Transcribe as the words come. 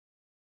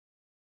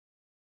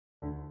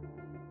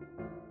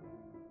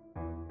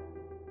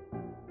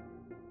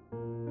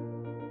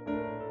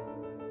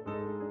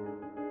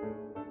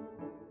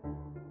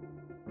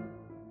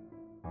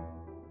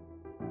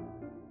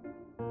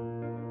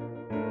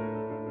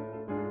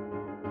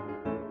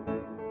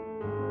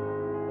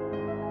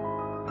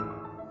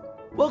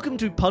Welcome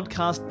to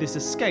Podcast This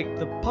Escape,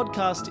 the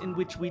podcast in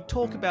which we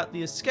talk about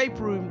the escape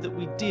room that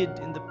we did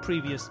in the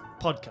previous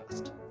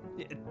podcast.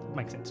 It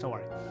makes sense, don't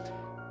worry.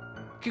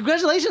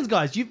 Congratulations,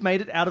 guys, you've made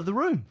it out of the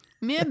room.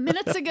 Mere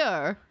minutes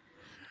ago.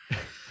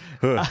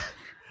 But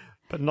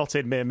not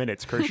in mere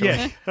minutes,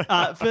 crucially.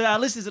 Yeah. For our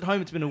listeners at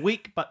home, it's been a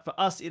week, but for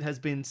us, it has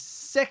been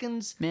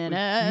seconds.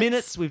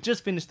 Minutes. We've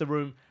just finished the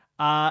room.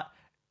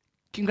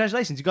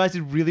 Congratulations, you guys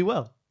did really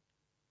well.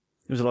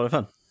 It was a lot of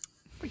fun.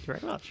 Thank you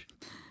very much.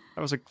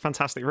 That was a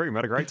fantastic room. I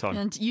had a great time.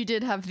 And you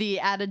did have the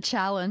added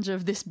challenge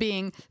of this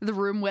being the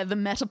room where the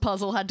meta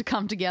puzzle had to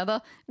come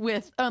together,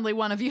 with only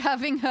one of you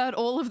having heard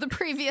all of the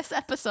previous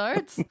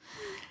episodes.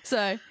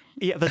 So...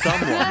 Yeah, the dumb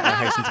one,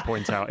 I hasten to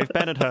point out. If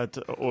Ben had heard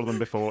all of them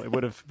before, it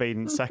would have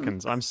been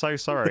seconds. I'm so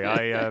sorry.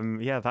 I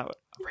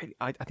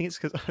think it's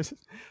because I was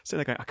sitting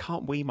there going, I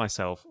can't wee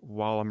myself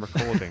while I'm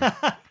recording.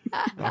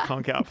 I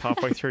can't get up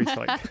halfway through. It's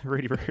like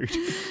really rude.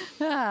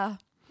 Ah.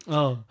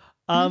 Oh.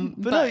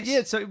 But no,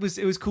 yeah, so it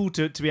was cool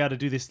to be able to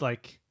do this,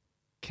 like,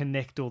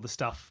 connect all the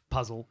stuff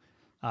puzzle.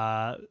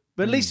 But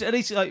at least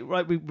like,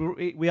 right,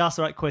 we asked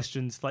the right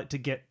questions, like, to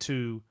get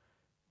to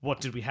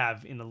what did we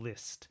have in the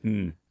list.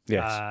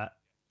 Yes.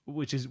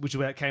 Which is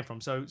where it came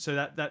from. So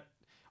that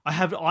I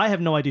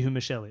have no idea who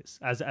Michelle is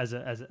as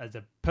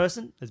a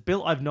person, as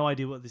Bill. I have no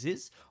idea what this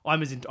is. I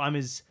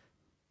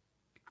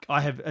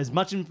have as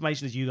much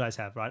information as you guys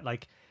have, right?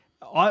 Like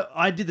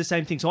I did the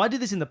same thing. So I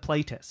did this in the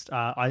playtest.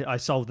 I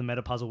solved the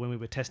meta puzzle when we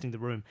were testing the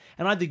room,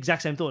 and I had the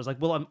exact same thought. It's like,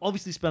 well, I'm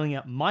obviously spelling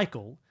out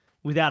Michael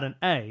without an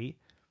A,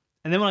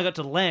 and then when I got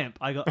to lamp,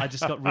 I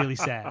just got really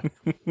sad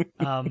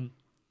because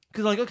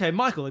like, okay,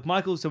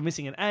 Michael's so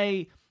missing an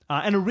A.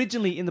 And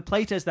originally in the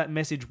playtest, that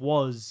message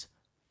was,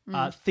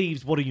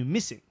 thieves, what are you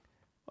missing?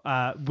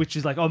 Which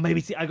is like, oh,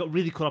 maybe I got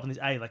really caught up in this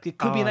A. Like, it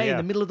could be an A in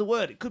the middle of the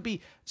word. It could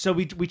be. So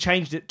we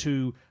changed it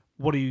to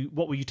what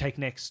will you take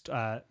next?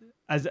 To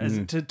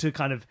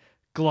kind of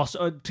gloss,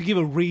 to give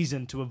a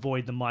reason to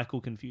avoid the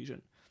Michael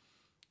confusion.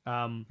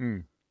 But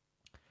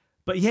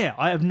yeah,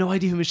 I have no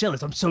idea who Michelle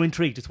is. I'm so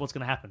intrigued as to what's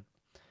going to happen.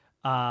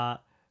 But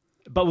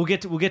we'll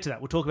get to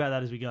that. We'll talk about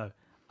that as we go.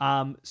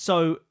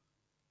 So.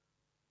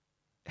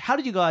 How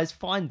did you guys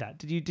find that?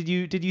 Do you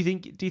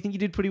think you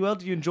did pretty well?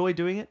 Did you enjoy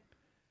doing it?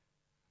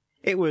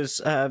 It was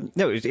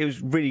it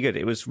was really good.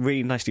 It was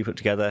really nicely put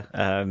together.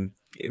 A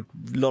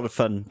lot of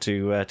fun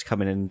to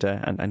come in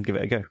and give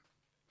it a go.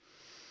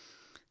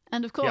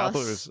 And of course, yeah, I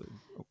thought it was...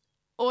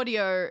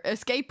 audio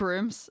escape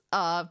rooms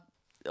are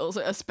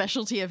also a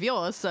specialty of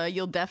yours. So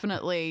you'll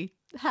definitely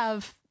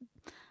have,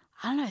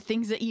 I don't know,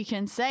 things that you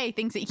can say,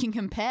 things that you can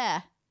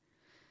compare.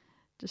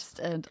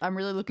 And I'm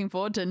really looking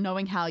forward to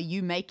knowing how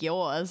you make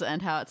yours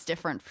and how it's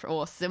different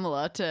or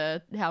similar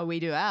to how we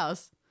do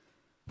ours.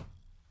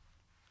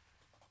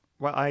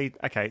 Well,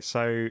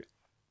 so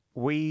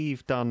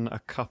we've done a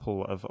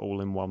couple of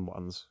all-in-one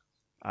ones,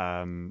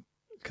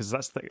 because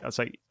that's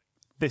like,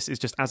 this is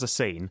just as a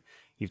scene.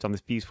 You've done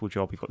this beautiful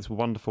job. You've got this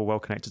wonderful,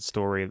 well-connected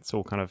story that's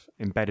all kind of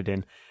embedded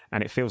in,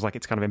 and it feels like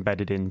it's kind of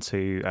embedded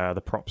into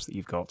the props that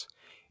you've got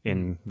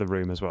in the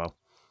room as well,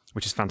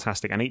 which is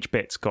fantastic. And each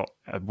bit's got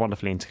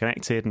wonderfully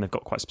interconnected, and they've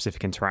got quite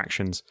specific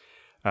interactions,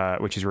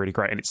 which is really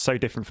great. And it's so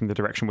different from the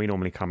direction we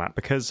normally come at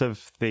because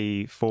of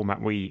the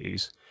format we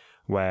use,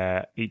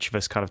 where each of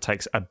us kind of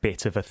takes a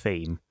bit of a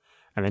theme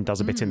and then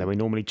does a bit in there. We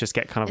normally just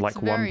get kind of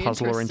like one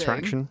puzzle or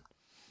interaction.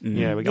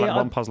 Yeah, we get like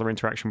one puzzle or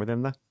interaction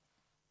within there.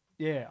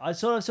 Yeah, I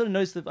sort of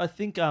noticed that. I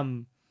think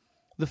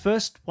the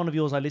first one of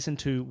yours I listened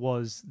to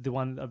was the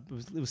one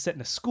it was set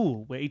in a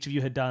school where each of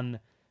you had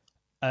done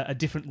a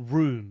different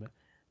room.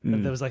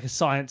 There was like a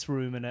science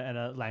room and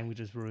a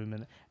languages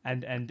room,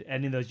 and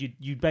in those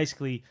you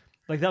basically,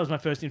 like, that was my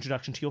first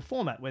introduction to your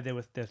format, where there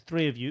were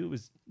three of you. It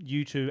was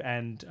you two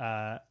and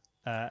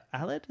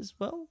Aled as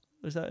well.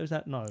 Was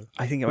that no?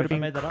 I think it would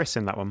have been been Chris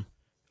in that one.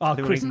 Oh,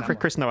 Chris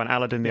no, and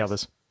Aled in the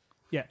others.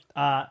 Yeah,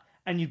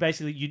 and you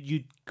basically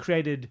you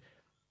created.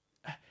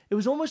 It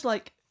was almost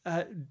like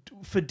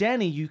for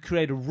Danny, you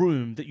create a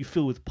room that you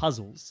fill with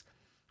puzzles,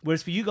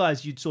 whereas for you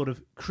guys, you'd sort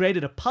of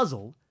created a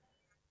puzzle.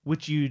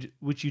 Which you'd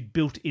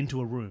built into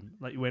a room.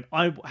 Like, you went,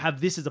 I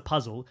have this as a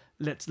puzzle.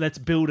 Let's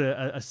build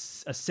a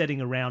setting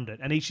around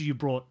it. And each of you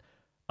brought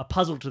a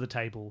puzzle to the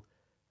table,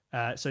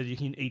 so you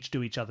can each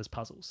do each other's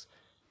puzzles.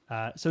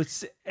 So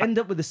it's end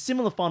up with a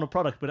similar final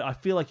product, but I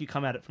feel like you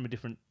come at it from a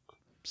different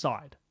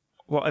side.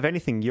 Well, if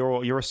anything,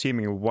 you're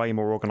assuming a way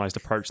more organised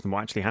approach than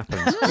what actually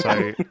happens.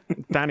 So,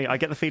 Danny, I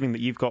get the feeling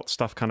that you've got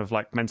stuff kind of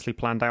like mentally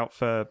planned out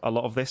for a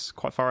lot of this,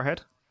 quite far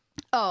ahead.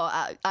 Oh,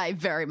 I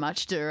very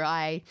much do.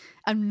 I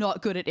am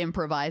not good at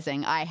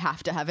improvising. I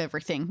have to have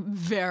everything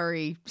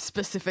very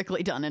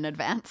specifically done in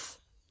advance.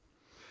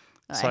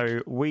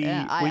 So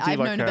I've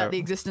known about the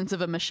existence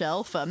of a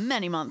Michelle for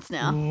many months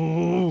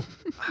now.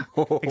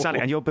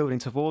 Exactly, and you're building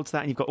towards that,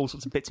 and you've got all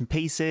sorts of bits and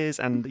pieces,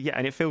 and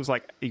and it feels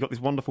like you've got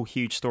this wonderful,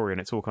 huge story, and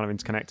it's all kind of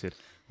interconnected.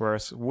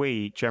 Whereas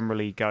we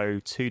generally go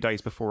 2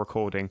 days before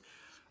recording,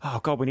 oh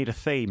God, we need a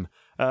theme.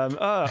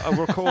 A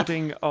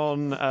recording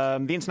on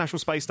the International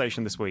Space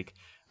Station this week.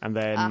 And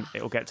then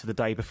it'll get to the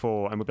day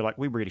before, and we'll be like,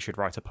 we really should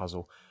write a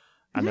puzzle.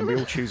 And then we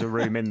all choose a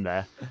room in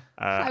there.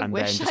 I and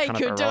wish then just I kind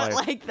could of do arrive. it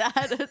like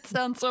that. It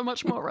sounds so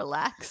much more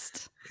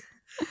relaxed.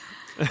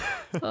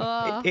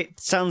 It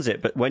sounds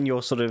it, but when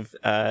you're sort of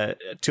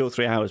 2 or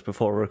 3 hours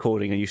before a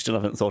recording and you still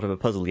haven't thought of a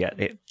puzzle yet,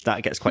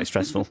 that gets quite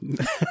stressful.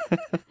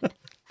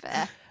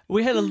 Fair.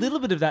 We had a little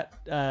bit of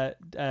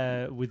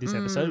that with this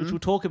episode, which we'll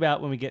talk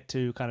about when we get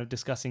to kind of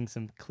discussing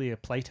some clear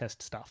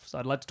playtest stuff. So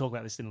I'd like to talk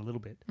about this in a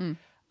little bit.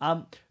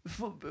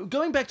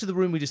 Going back to the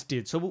room we just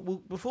did, so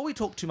before we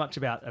talk too much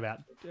about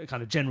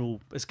kind of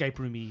general escape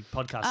roomy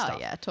podcast Oh stuff.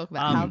 yeah, talk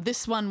about how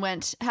this one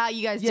went, how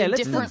you guys did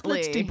let's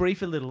differently.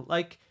 debrief a little.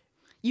 Like,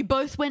 You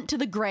both went to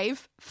the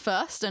grave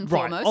first and right,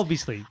 foremost.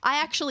 obviously.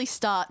 I actually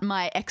start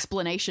my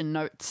explanation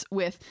notes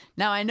with,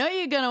 now I know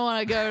you're going to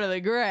want to go to the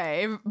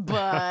grave,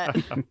 but...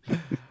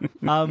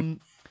 Now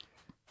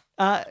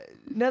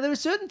there are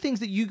certain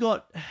things that you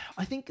got,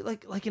 I think,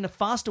 like in a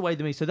faster way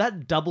than me. So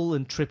that double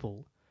and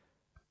triple,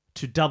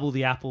 to double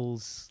the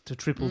apples, to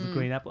triple the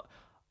green apple.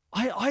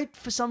 I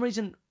for some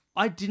reason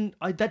that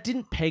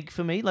didn't peg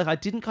for me. Like I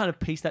didn't kind of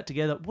piece that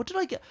together. What did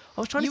I get?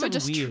 I was trying to You were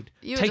something just weird.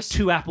 you were Take just-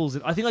 2 apples.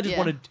 I think I just Yeah.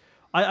 wanted.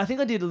 I think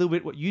I did a little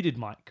bit what you did,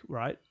 Mike.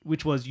 Right,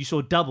 which was you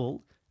saw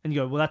double and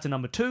you go, well, that's a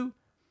number 2.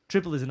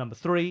 Triple is a number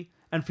 3.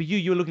 And for you,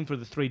 you were looking for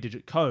the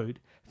 3-digit code.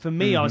 For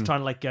me, I was trying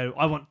to like go,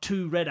 I want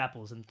 2 red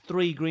apples and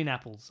 3 green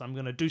apples. I'm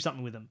going to do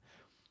something with them,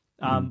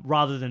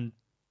 rather than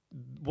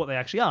what they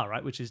actually are,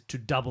 right? Which is to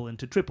double and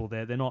to triple.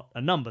 They're not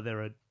a number.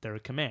 They're a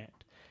command.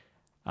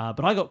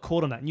 But I got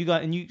caught on that,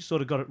 and you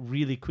sort of got it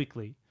really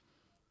quickly,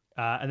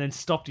 and then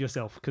stopped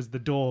yourself because the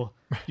door.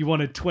 You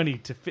wanted 20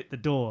 to fit the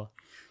door,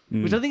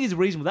 which I think is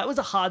reasonable. That was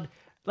a hard.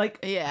 Like,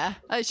 Yeah,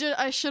 I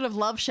should have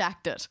love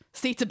shacked it.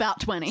 Seats about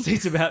 20.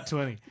 it's about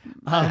 20.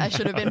 I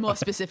should have been more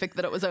specific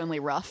that it was only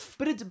rough.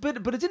 But it's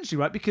interesting,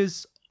 right?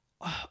 Because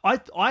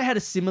I had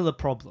a similar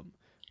problem,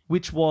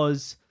 which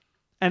was,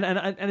 and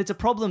it's a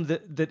problem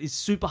that is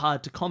super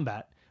hard to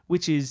combat,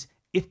 which is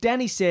if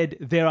Danny said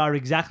there are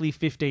exactly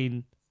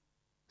 15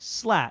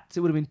 slats, it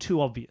would have been too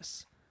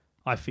obvious,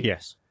 I feel.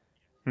 Yes.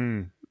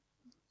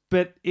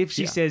 But if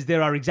she Yeah. says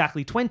there are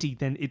exactly 20,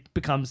 then it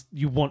becomes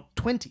you want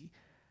 20.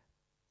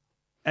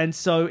 And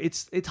so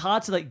it's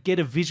hard to like get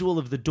a visual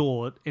of the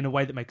door in a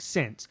way that makes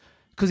sense.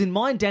 Because in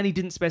mine, Danny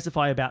didn't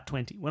specify about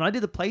 20. When I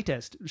did the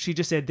playtest, she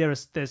just said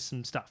there's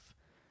some stuff.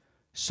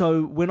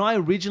 So when I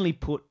originally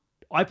put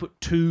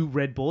 2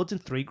 red boards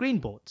and 3 green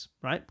boards,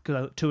 right? Because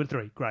I got 2 and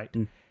 3, great.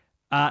 And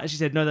she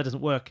said, no, that doesn't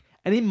work.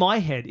 And in my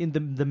head, in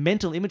the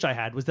mental image I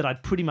had was that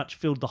I'd pretty much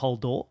filled the whole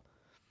door.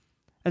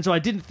 And so I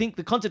didn't think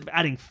the concept of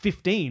adding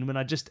 15 when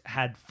I just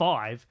had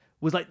 5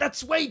 was like,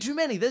 that's way too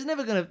many. They're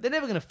never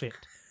gonna fit.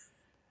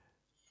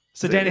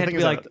 So The Danny had to thing be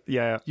is like, that-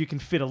 yeah. you can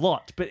fit a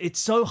lot. But it's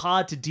so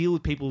hard to deal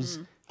with people's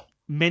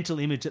mental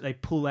image that they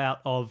pull out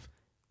of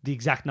the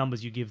exact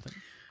numbers you give them.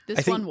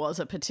 This think- one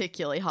was a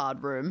particularly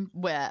hard room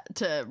where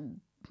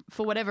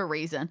for whatever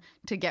reason,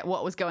 to get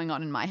what was going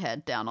on in my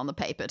head down on the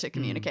paper to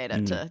communicate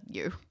it to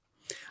you.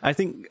 I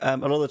think a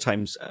lot of the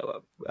times,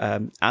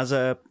 as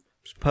a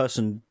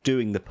person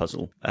doing the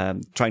puzzle,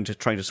 trying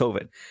to solve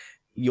it,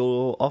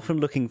 you're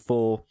often looking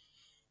for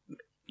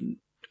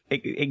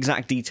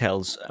exact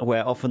details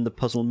where often the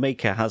puzzle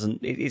maker hasn't.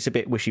 It's a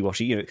bit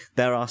wishy-washy. You know,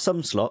 there are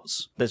some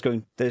slots. There's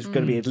going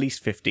to be at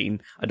least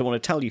 15. I don't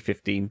want to tell you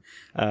 15.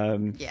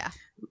 Yeah,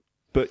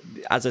 But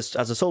as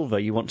a solver,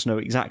 you want to know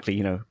exactly.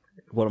 You know,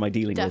 what am I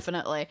dealing with?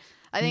 definitely.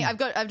 I think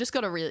I've just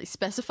got to really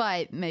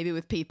specify maybe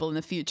with people in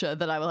the future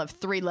that I will have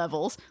 3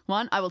 levels.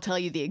 1, I will tell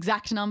you the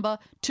exact number.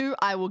 2,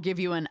 I will give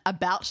you an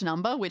about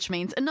number, which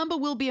means a number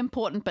will be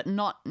important, but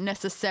not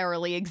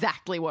necessarily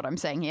exactly what I'm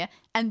saying here.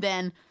 And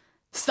then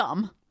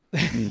some,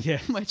 Yeah.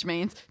 which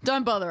means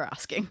don't bother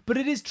asking. But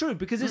it is true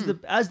because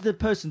as the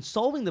person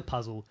solving the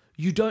puzzle,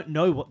 you don't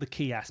know what the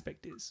key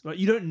aspect is. Right?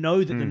 You don't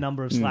know that the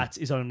number of slats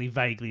is only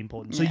vaguely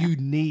important. So Yeah. you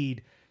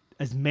need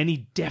as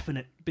many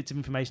definite bits of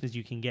information as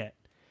you can get.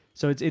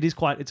 So it's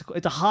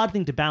a hard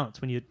thing to balance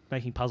when you're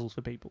making puzzles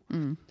for people.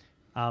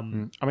 I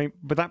mean,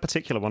 with that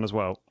particular one as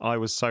well, I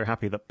was so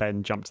happy that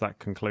Ben jumped to that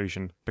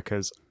conclusion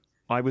because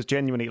I was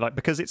genuinely like,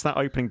 because it's that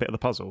opening bit of the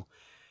puzzle,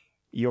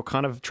 you're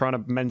kind of trying to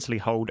mentally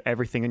hold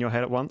everything in your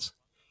head at once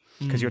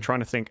because you're trying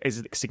to think, is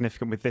it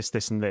significant with this,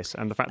 this, and this?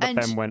 And the fact that And-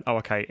 Ben went, oh,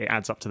 okay, it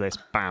adds up to this,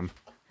 bam.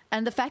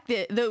 And the fact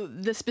that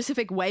the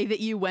specific way that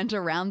you went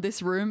around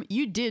this room,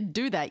 you did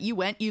do that. You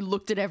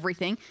looked at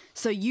everything.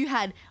 So you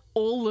had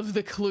all of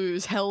the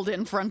clues held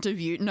in front of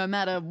you, no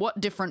matter what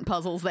different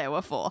puzzles they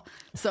were for.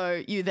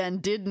 So you then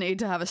did need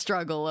to have a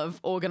struggle of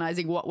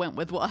organizing what went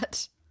with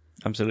what,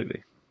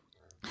 Absolutely.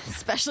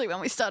 especially when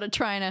we started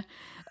trying to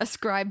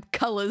ascribe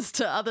colors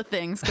to other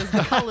things, because the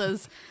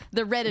colors,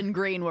 the red and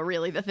green were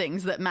really the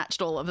things that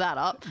matched all of that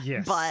up.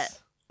 Yes. But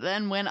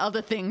then when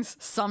other things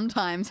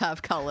sometimes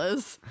have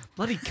colors,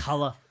 Bloody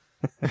color.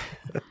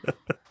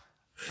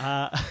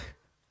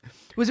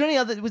 Was there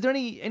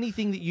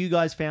anything that you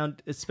guys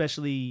found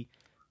especially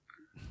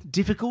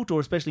difficult or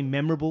especially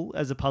memorable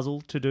as a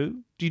puzzle to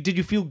do? Did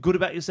you feel good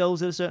about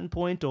yourselves at a certain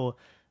point, or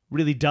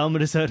really dumb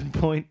at a certain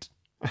point?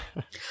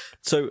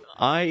 So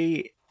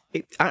kind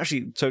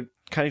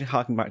of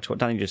harking back to what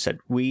Danny just said,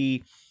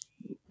 we'd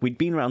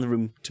been around the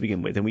room to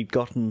begin with, and we'd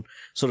gotten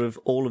sort of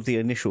all of the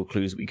initial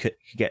clues that we could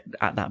get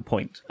at that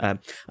point. And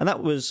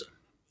that was,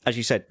 as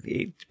you said,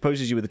 it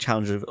poses you with the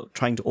challenge of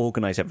trying to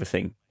organise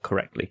everything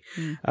correctly.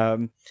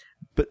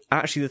 But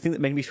actually, the thing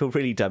that made me feel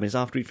really dumb is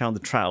after we found the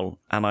trowel,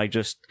 and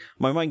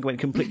my mind went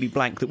completely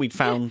blank that we'd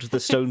found the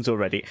stones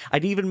already.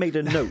 I'd even made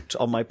a note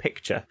on my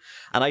picture,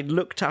 and I'd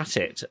looked at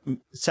it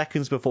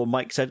seconds before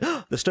Mike said,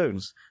 "Oh, the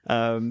stones."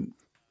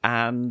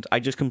 And I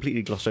just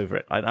completely glossed over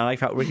it. And I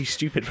felt really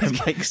stupid when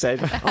Mike said,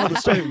 "Oh, the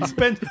stones."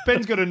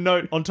 Ben's got a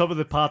note on top of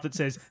the part that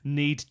says,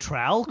 "Need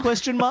trowel?" ? Well,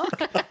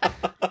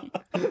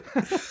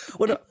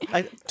 no,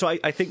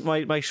 I think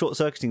my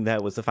short-circuiting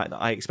there was the fact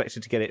that I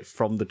expected to get it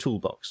from the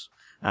toolbox.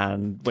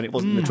 And when it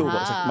wasn't in the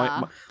toolbox,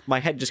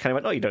 my head just kind of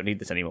went, "Oh, you don't need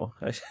this anymore."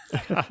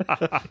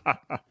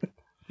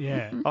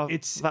 Yeah.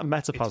 It's that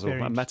meta puzzle,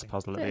 very at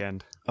interesting. the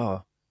end.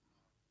 Oh.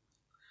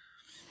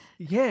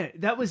 Yeah,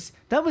 that was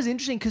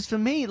interesting because for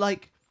me,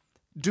 like,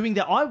 doing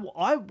that,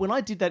 I when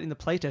I did that in the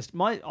playtest,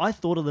 I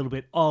thought a little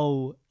bit,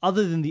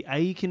 other than the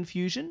A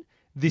confusion,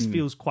 this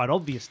feels quite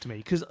obvious to me,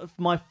 because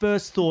my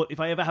first thought, if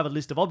I ever have a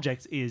list of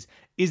objects, is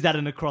that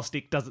an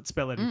acrostic? Does it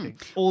spell anything?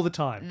 All the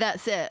time.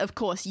 That's it. Of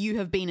course, you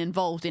have been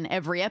involved in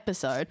every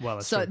episode. Well,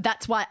 that's so true.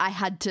 that's why I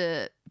had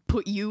to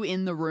put you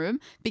in the room,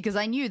 because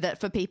I knew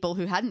that for people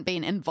who hadn't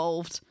been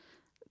involved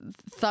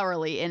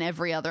thoroughly in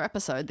every other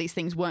episode, these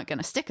things weren't going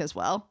to stick as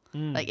well.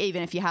 Like,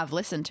 even if you have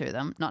listened to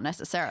them, not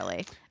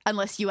necessarily,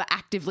 unless you were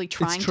actively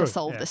trying true, to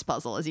solve yeah. this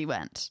puzzle as you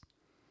went.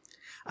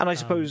 And I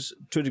suppose,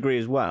 to a degree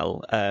as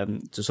well,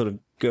 to sort of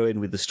go in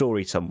with the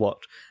story somewhat,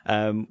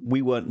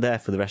 we weren't there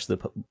for the rest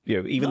of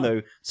the... even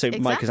though,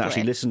 Mike has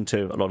actually Exactly. listened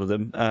to a lot of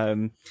them,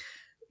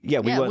 we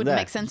It weren't wouldn't there.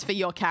 make sense for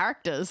your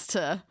characters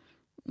to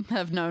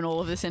have known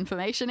all of this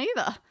information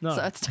either. No.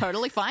 So it's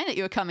totally fine that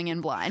you were coming in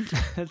blind.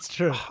 That's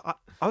true.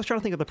 I was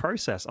trying to think of the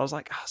process. I was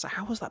like, so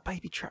how was that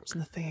baby trapped in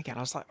the thing again? I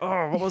was like,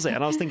 what was it?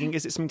 And I was thinking,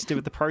 is it something to do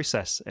with the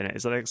process in it?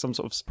 Is there like some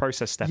sort of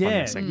process step I'm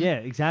Yeah, missing? yeah,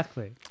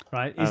 exactly.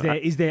 Right?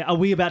 Is there? Are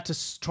we about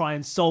to try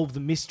and solve the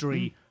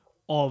mystery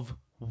of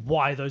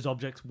why those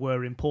objects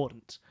were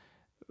important?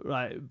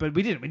 Right, but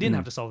we didn't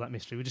have to solve that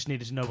mystery. We just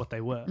needed to know what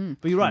they were.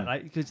 But you're right.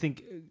 Like, you could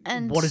think,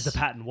 And what is the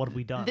pattern? What have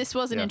we done? This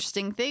was an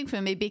interesting thing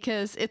for me,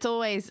 because it's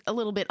always a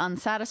little bit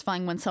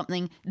unsatisfying when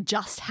something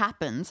just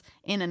happens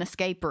in an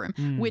escape room,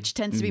 which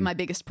tends to be my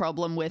biggest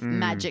problem with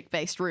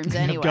magic-based rooms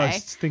anyway.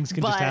 Ghosts, things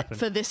can but just happen.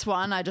 for this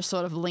one, I just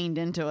sort of leaned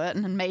into it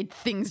and made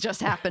things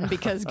just happen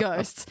because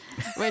ghosts,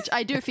 which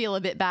I do feel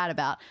a bit bad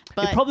about.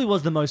 But it probably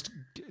was the most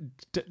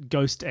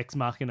ghost ex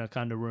machina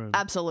kind of room.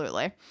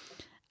 absolutely.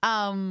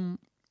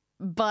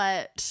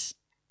 But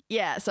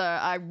yeah, so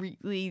I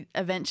really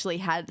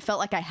eventually felt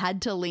like I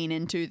had to lean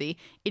into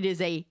it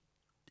is a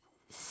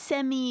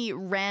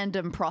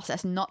semi-random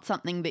process, not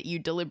something that you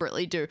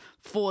deliberately do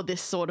for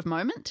this sort of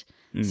moment,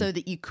 so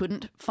that you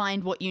couldn't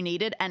find what you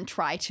needed and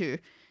try to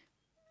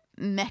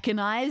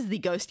mechanize the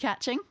ghost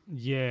catching.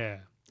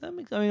 Yeah, that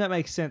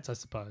makes sense, I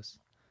suppose.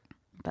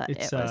 But it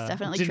was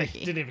definitely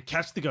tricky. Didn't even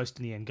catch the ghost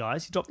in the end,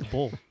 guys. He dropped the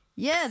ball.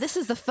 Yeah, this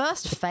is the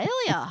first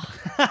failure.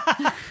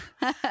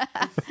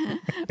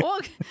 Or,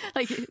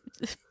 like,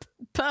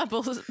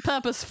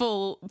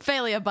 purposeful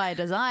failure by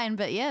design,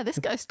 but yeah, this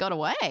ghost got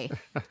away.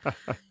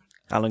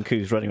 Alan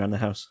Koo's running around the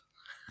house.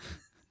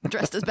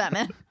 Dressed as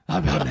Batman.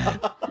 I'm Batman.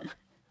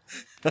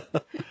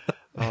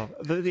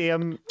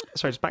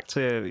 Sorry, just back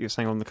to you were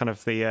saying on the kind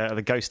of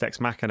the Ghost Ex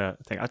Machina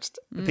thing.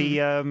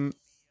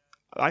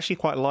 I actually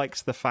quite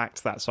liked the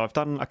fact that, so I've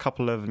done a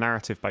couple of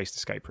narrative-based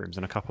escape rooms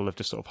and a couple of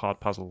just sort of hard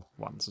puzzle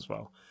ones as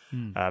well,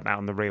 out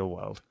in the real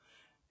world.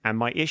 And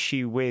my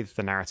issue with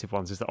the narrative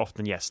ones is that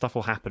often, yes, stuff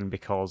will happen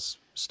because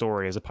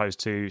story as opposed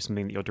to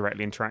something that you're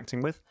directly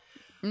interacting with.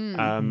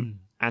 And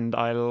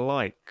I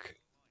like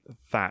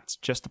that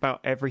just about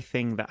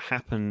everything that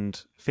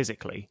happened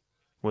physically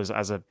was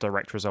as a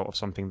direct result of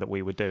something that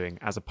we were doing,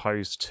 as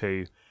opposed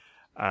to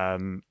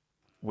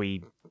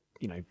we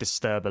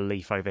disturb a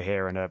leaf over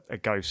here and a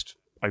ghost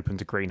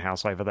opened a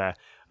greenhouse over there.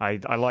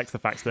 I liked the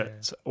fact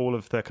that all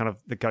of the kind of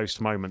the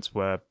ghost moments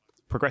were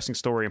progressing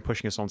story and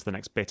pushing us on to the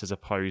next bit, as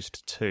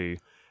opposed to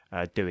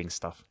doing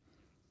stuff.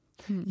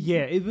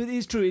 Yeah, it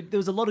is true. There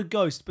was a lot of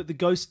ghosts, but the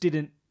ghost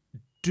didn't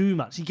do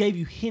much. He gave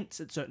you hints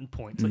at certain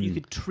points. Like, you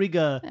could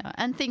trigger... Yeah,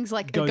 and things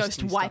like a Ghostly ghost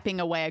stuff. wiping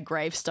away a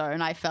gravestone,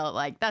 I felt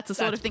like that's the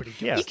sort That's of thing.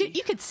 pretty good.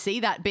 You could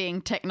see that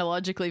being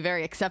technologically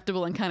very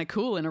acceptable and kind of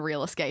cool in a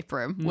real escape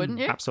room, wouldn't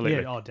you?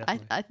 Absolutely. Yeah, oh,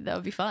 definitely. I that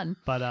would be fun.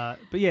 But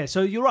yeah,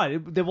 so you're right.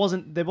 There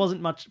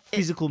wasn't much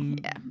physical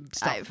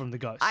stuff from the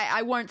ghost.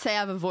 I won't say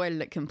I've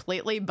avoided it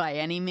completely by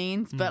any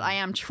means, but I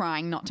am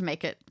trying not to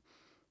make it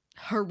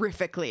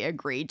horrifically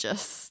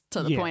egregious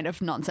to the Yeah. point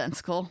of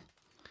nonsensical.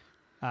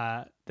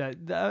 And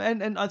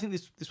I think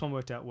this one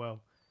worked out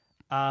well.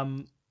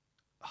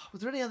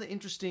 Was there any other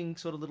interesting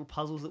sort of little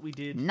puzzles that we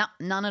did? No,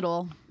 none at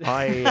all.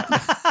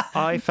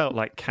 I felt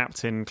like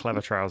Captain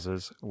Clever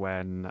Trousers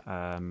when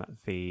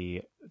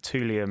the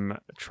Thulium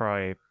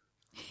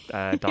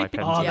dipenta.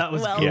 Oh, that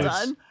was well good.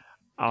 done.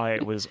 I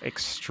was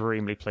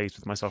extremely pleased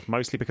with myself,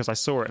 mostly because I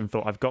saw it and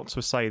thought I've got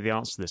to say the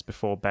answer to this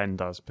before Ben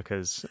does,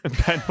 because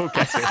Ben will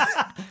get it.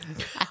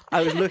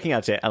 I was looking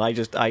at it and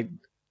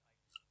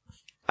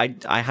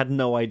I had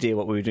no idea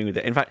what we were doing with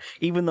it. In fact,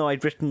 even though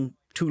I'd written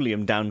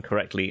Thulium down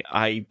correctly,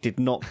 I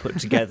did not put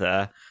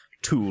together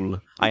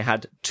tool. I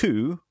had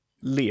two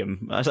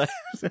Liam.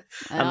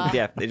 And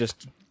yeah, it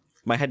just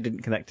my head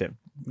didn't connect it.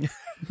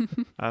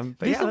 But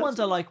These yeah, are the ones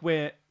I like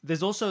where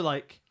there's also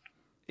like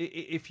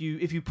if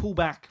you pull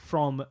back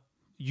from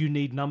you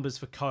need numbers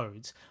for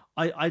codes,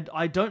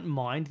 I don't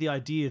mind the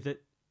idea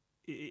that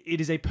it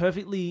is a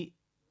perfectly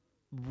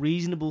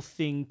reasonable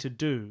thing to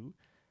do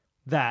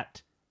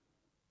that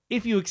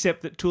if you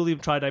accept that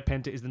Thulium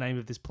tridipenta is the name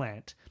of this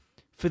plant,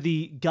 for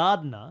the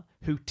gardener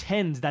who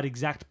tends that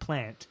exact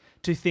plant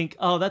to think,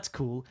 oh, that's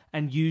cool,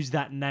 and use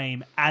that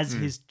name as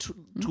his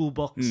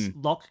toolbox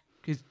lock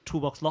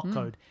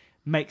code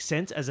makes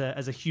sense as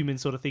a human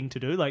sort of thing to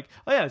do. Like,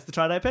 oh yeah, it's the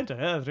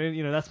tridipenta.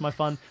 Yeah, that's my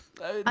fun.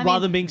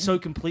 Rather than being so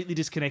completely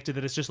disconnected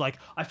that it's just like,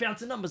 I found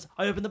some numbers,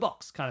 I opened the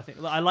box kind of thing.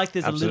 I like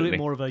there's a little bit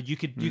more of a you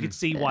could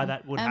see why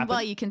that would happen. And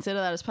while you consider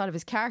that as part of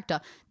his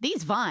character,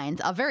 these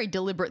vines are very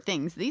deliberate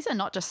things. These are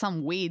not just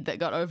some weed that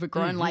got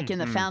overgrown like in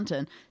the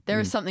fountain. There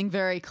is something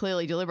very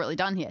clearly deliberately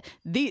done here.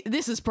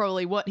 This is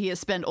probably what he has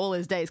spent all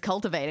his days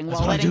cultivating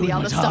while letting the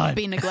other stuff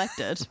be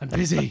neglected. I'm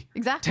busy.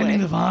 Exactly.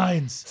 Tending the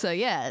vines. So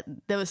yeah,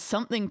 there was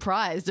something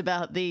prized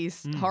about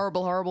these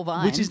horrible, horrible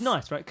vines. Which is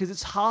nice, right? Because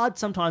it's hard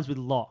sometimes with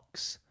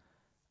locks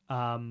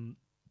to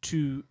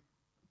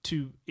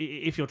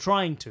if you're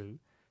trying to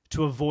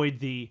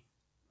avoid and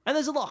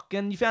there's a lock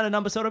and you found a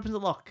number so it opens the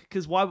lock.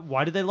 Because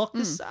why did they lock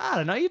this? I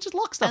don't know. You just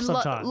lock stuff and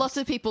sometimes. Lots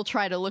of people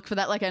try to look for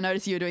that. Like I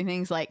noticed you were doing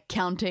things like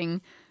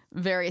counting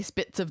various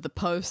bits of the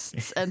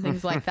posts and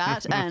things like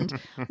that. And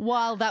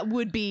while that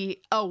would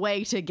be a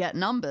way to get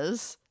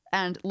numbers,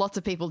 and lots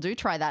of people do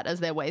try that as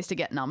their ways to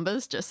get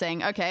numbers, just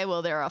saying, okay,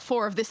 well, there are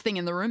 4 of this thing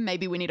in the room.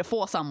 Maybe we need a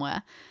 4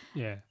 somewhere.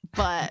 Yeah.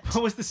 But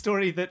what was the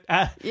story that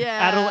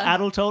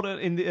Adel told it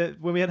in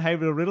when we had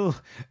Haverhill Riddle,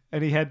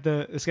 and he had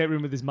the escape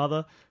room with his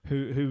mother,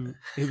 who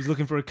he was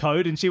looking for a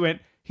code, and she went,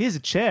 "Here's a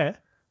chair.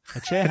 A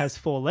chair has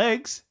 4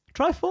 legs.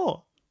 Try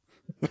 4."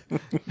 The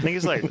thing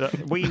is, like,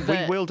 we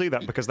will do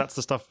that because that's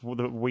the stuff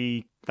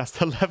that's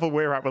the level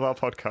we're at with our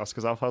podcast,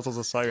 because our puzzles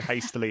are so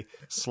hastily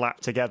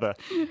slapped together.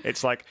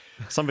 It's like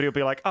somebody will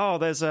be like, oh,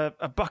 there's a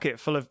bucket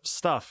full of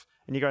stuff,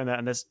 and you go in there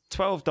and there's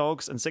 12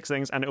 dogs and 6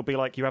 things, and it'll be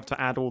like you have to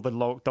add all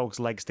the dog's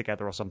legs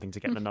together or something to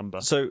get the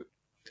number. So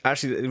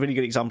actually, a really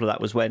good example of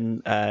that was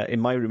when in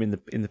my room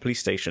in the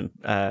police station,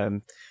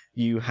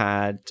 you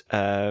had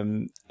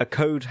a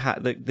code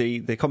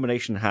the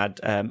combination had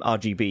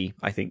RGB,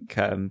 I think,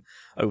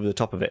 over the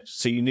top of it,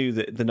 so you knew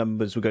that the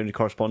numbers were going to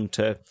correspond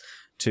to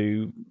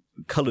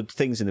coloured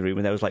things in the room,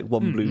 and there was like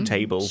one blue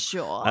table.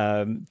 Sure.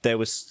 There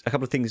was a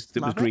couple of things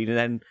that was green, and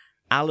then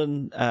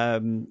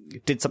Alan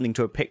did something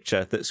to a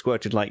picture that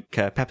squirted like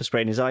pepper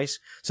spray in his eyes,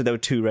 so there were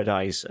 2 red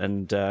eyes,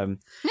 and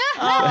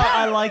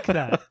I like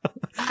that.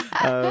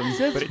 But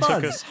it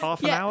took us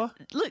half an hour.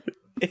 Look,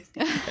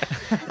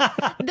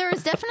 there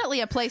is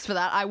definitely a place for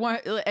that.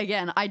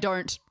 I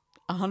don't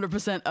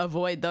 100%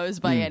 avoid those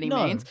by any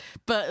means,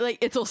 but like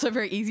it's also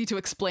very easy to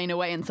explain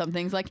away in some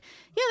things, like,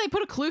 yeah, they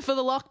put a clue for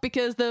the lock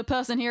because the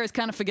person here is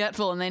kind of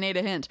forgetful and they need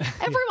a hint.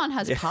 Everyone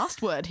has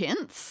password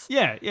hints.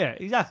 Yeah,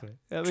 exactly.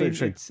 I mean,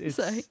 True.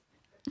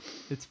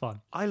 It's fun.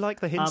 I like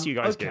the hints you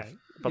guys give.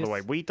 By the Yes.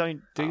 way, we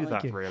don't do like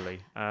that it. really,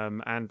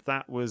 and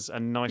that was a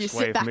nice You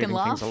way sit of back and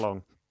moving things laugh?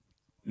 along.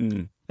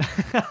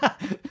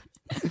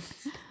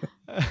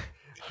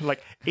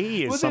 Like,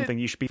 E is something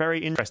you should be very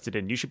interested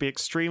in. You should be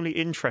extremely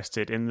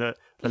interested in the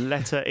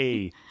letter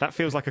E. That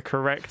feels like a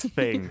correct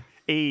thing.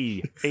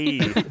 E.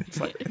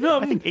 It's like, No,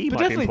 I think E but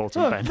might be definitely-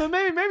 important, Ben. But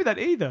maybe that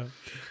E though.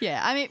 Yeah,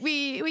 I mean,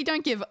 we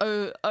don't give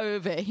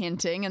over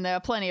hinting, and there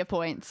are plenty of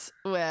points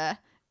where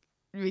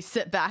we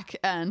sit back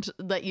and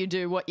let you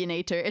do what you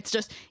need to. It's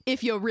just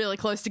if you're really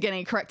close to getting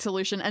a correct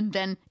solution and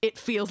then it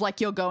feels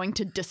like you're going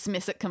to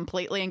dismiss it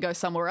completely and go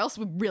somewhere else,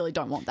 we really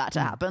don't want that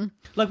to happen.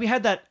 Like we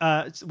had that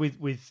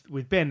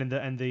with Ben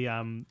and the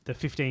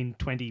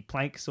 15-20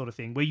 plank sort of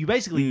thing, where you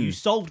basically you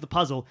solved the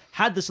puzzle,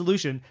 had the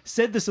solution,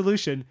 said the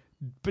solution,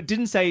 but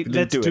didn't say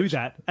let's do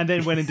that, and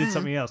then went and did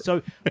something else.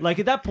 So like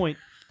at that point,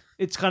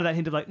 it's kind of that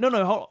hint of like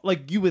no,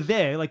 like you were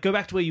there, like go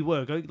back to where you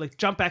were, go like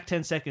jump back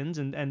 10 seconds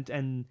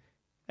and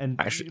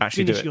actually finish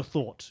do it. your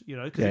thought,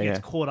 because it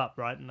gets caught up,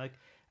 right?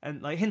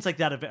 And hints like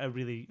that are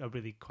really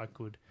quite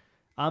good.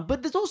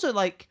 But there's also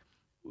like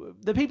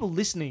the people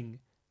listening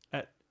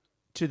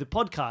to the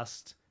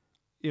podcast.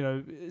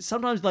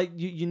 Sometimes like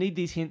you need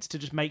these hints to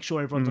just make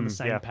sure everyone's on the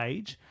same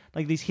page.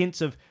 Like these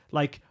hints of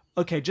like,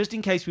 okay, just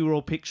in case we were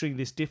all picturing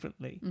this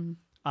differently.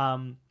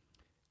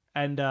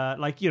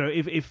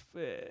 If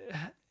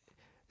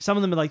some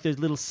of them are like those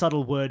little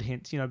subtle word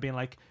hints, being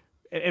like,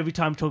 every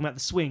time talking about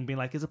the swing, being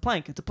like, it's a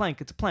plank, it's a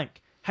plank, it's a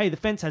plank. Hey, the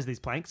fence has these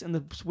planks, and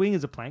the swing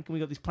is a plank, and we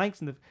got these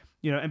planks, and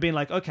and being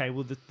like, okay,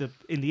 well,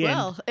 in the end,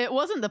 Well, it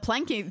wasn't the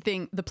planking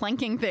thing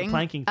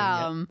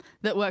yeah.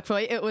 that worked for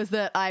you. It was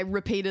that I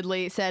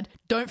repeatedly said,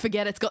 don't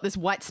forget it's got this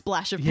white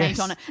splash of paint Yes.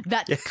 on it.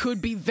 That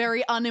could be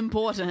very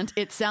unimportant.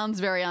 It sounds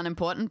very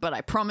unimportant, but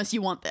I promise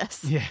you want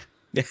this. yeah.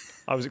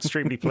 I was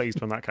extremely pleased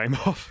when that came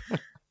off.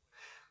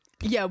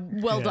 Yeah,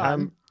 well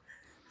done.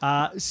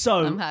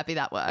 So I'm happy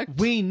that worked.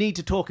 we need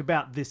to talk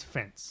about this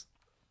fence,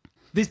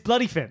 this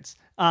bloody fence.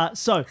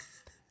 So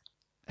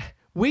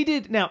we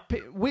did now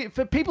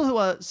for people who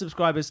are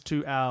subscribers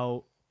to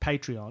our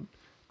Patreon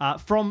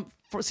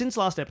since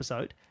last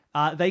episode.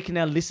 They can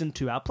now listen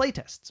to our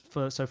playtests.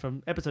 So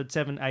from episode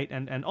 7, 8,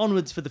 and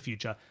onwards for the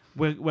future,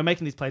 we're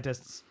making these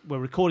playtests. We're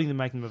recording them,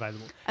 making them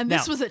available. And now,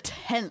 this was a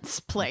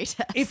tense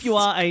playtest. if you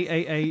are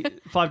a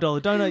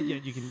 $5 donor,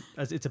 you can.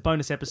 It's a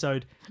bonus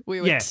episode. We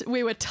were tired.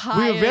 We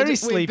were very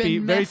sleepy, We've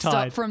been very messed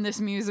tired. up from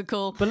this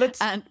musical. But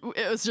and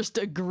it was just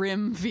a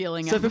grim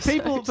feeling. So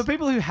episode. for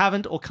people who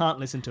haven't or can't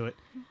listen to it,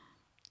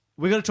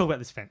 we're going to talk about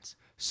this fence.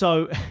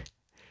 So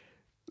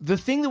the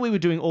thing that we were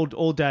doing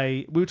all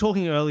day, we were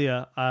talking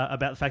earlier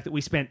about the fact that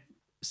we spent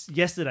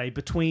yesterday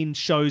between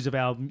shows of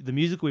the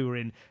music we were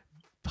in,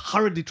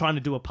 hurriedly trying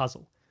to do a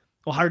puzzle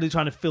or hurriedly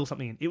trying to fill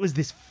something in. It was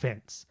this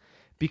fence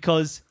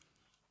because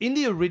in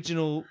the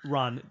original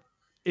run,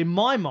 in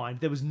my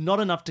mind, there was not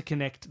enough to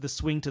connect the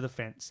swing to the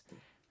fence.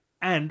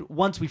 And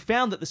once we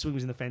found that the swing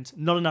was in the fence,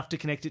 not enough to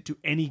connect it to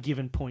any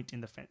given point in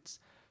the fence.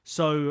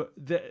 So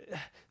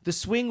the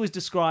swing was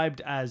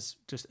described as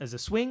just as a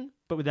swing,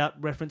 but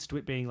without reference to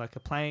it being like a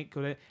plank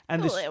or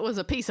and Well, it was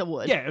a piece of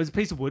wood. yeah, it was a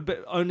piece of wood,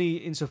 but only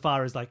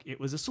insofar as like it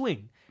was a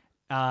swing.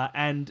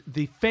 And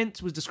the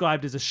fence was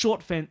described as a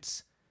short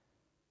fence,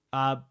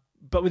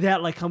 but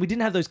without we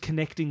didn't have those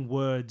connecting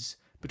words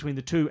between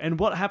the two. And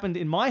what happened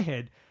in my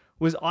head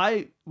was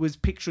I was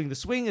picturing the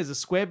swing as a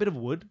square bit of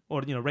wood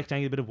or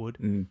rectangular bit of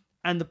wood,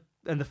 and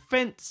the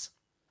fence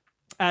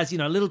as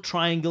little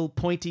triangle,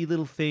 pointy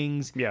little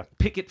things,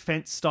 picket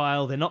fence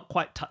style. They're not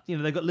quite,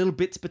 they've got little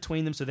bits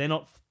between them, so they're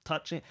not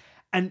touching.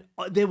 And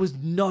there was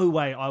no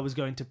way I was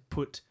going to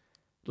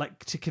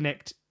to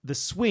connect the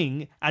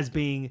swing as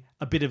being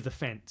a bit of the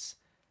fence.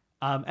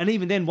 And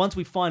even then, once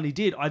we finally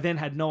did, I then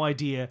had no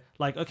idea.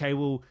 Okay,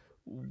 well,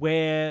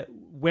 where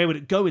would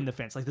it go in the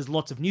fence? There's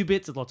lots of new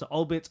bits, there's lots of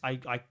old bits.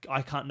 I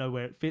can't know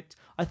where it fits.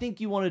 I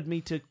think you wanted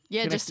me to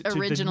connect just it to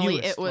originally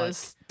the newest, it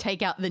was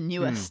take out the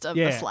newest of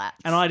the slats.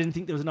 and I didn't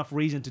think there was enough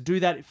reason to do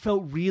that. It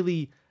felt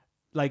really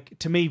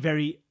to me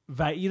very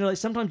vague.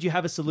 Sometimes you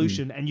have a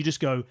solution and you just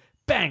go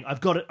bang,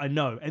 I've got it, I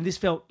know. And this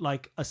felt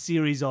like a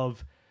series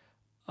of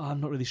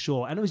I'm not really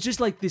sure. And it was just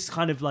this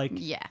kind of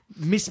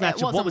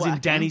mismatch of what was in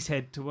Danny's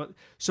head to what.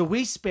 So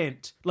we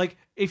spent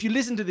if you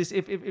listen to this,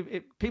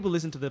 if people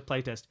listen to the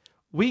playtest,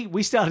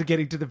 we started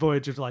getting to the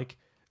voyage of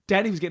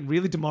Danny was getting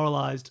really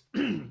demoralized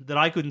that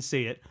I couldn't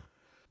see it.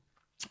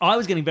 I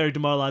was getting very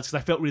demoralized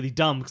because I felt really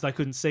dumb because I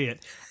couldn't see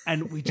it,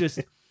 and we just.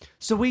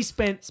 So we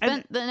spent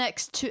the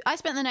next two. I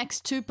spent the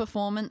next two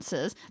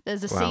performances.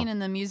 There's a scene in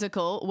the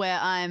musical where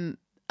I'm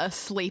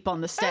asleep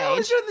on the stage. I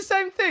was doing the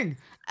same thing.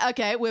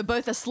 Okay, we're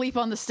both asleep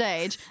on the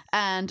stage,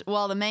 and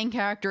while the main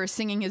character is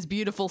singing his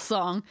beautiful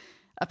song,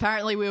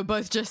 apparently we were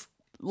both just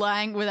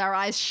lying with our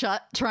eyes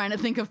shut, trying to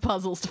think of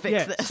puzzles to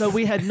fix this. So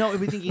we were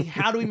thinking,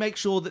 how do we make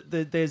sure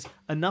that there's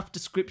enough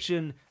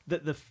description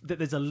that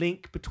there's a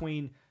link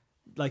between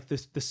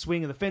the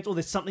swing and the fence, or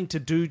there's something to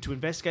do to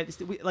investigate this.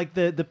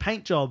 The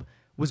paint job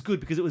was good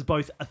because it was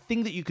both a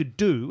thing that you could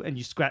do and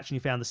you scratch and you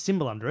found the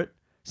symbol under it,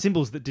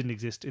 symbols that didn't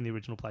exist in the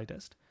original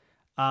playtest.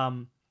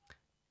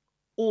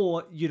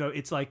 Or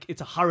it's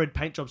a hurried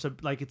paint job, so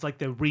it's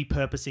they're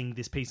repurposing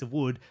this piece of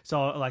wood.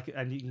 So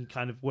and you can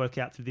kind of work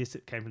out through this.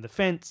 It came from the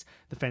fence.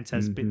 The fence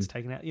has bits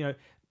taken out.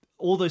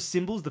 All those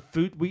symbols. The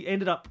food. We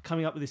ended up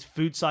coming up with this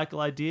food cycle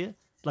idea,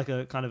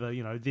 a kind of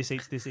a this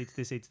eats this eats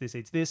this eats this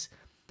eats this,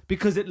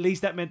 because at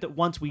least that meant that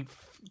once we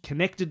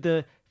connected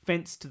the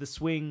fence to the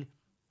swing,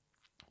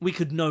 we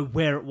could know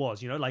where it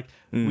was.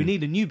 We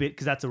need a new bit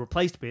because that's a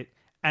replaced bit,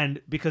 and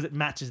because it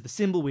matches the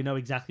symbol, we know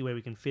exactly where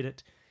we can fit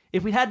it.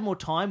 If we had more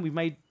time, we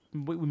may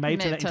turn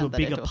that into a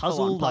bigger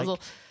puzzle.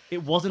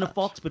 It wasn't a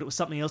fox, but it was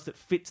something else that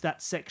fits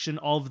that section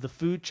of the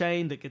food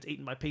chain that gets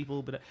eaten by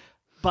people.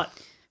 But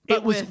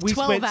it was we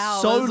spent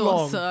so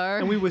long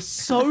and we were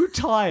so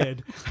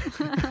tired,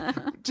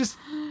 just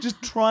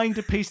trying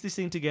to piece this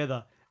thing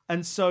together.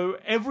 And so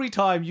every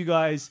time you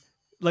guys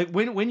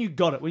when you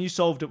got it, when you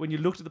solved it, when you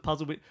looked at the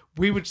puzzle,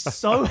 we were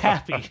so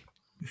happy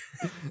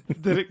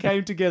that it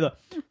came together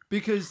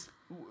because.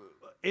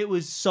 It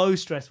was so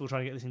stressful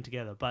trying to get this thing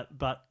together, but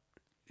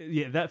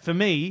yeah, that for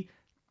me,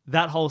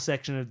 that whole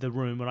section of the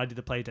room when I did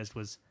the playtest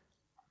was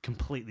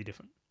completely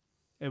different.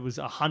 It was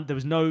there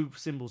was no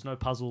symbols, no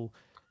puzzle.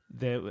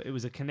 It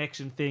was a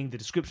connection thing. The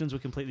descriptions were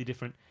completely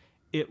different.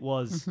 It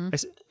was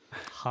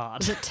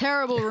hard. It was a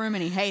terrible room,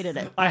 and he hated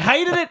it. I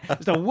hated it. It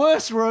was the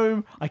worst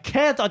room. I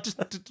just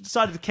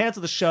decided to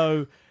cancel the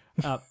show.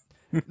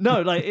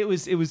 No, like it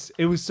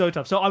was so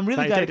tough. So I'm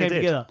really glad it came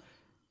together.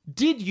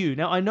 Did you?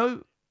 Now I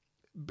know.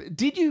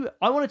 Did you?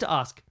 I wanted to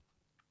ask.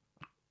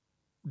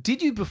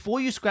 Did you, before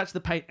you scratched the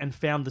paint and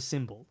found the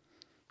symbol,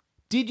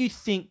 did you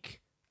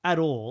think at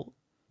all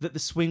that the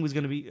swing was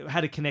going to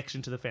had a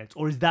connection to the fence,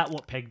 or is that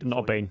what pegged it? Not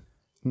a bean.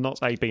 Not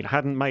a bean. I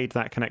hadn't made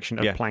that connection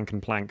of plank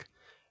and plank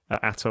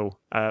at all.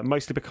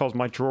 Mostly because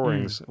my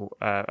drawings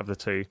of the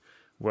two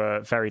were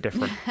very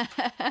different.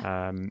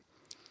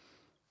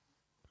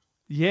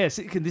 Yes,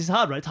 this is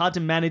hard, right? It's hard to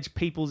manage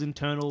people's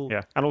internal.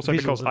 Yeah, and also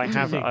because I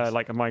have things.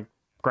 like my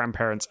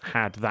grandparents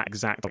had that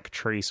exact like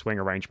tree swing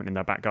arrangement in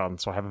their back garden,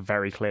 so I have a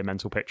very clear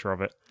mental picture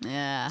of it.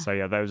 Yeah. So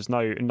yeah, there was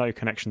no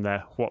connection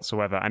there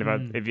whatsoever.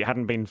 And if it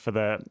hadn't been for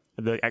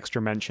the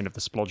extra mention of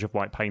the splodge of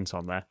white paint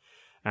on there,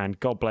 and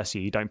God bless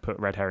you don't put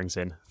red herrings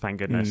in, thank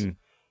goodness.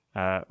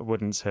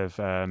 Wouldn't have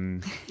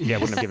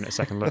given it a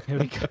second look. Here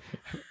we go.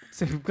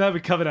 So I'm glad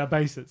we covered our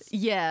bases.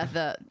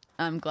 Yeah,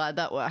 I'm glad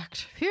that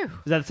worked. Phew.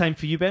 Is that the same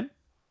for you, Ben?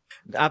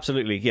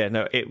 Absolutely, yeah.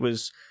 No, it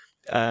was.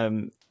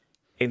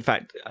 In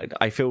fact,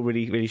 I feel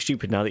really, really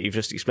stupid now that you've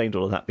just explained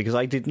all of that, because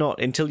I did not,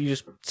 until you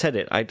just said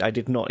it, I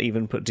did not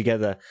even put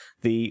together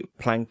the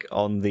plank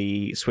on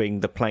the swing,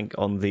 the plank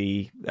on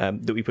the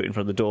that we put in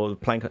front of the door, the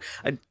plank.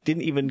 I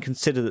didn't even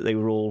consider that they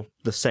were all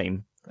the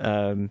same.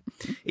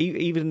 Even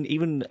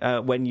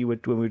when we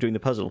were doing the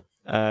puzzle,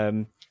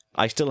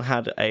 I still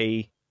had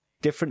a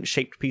different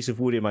shaped piece of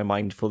wood in my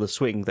mind for the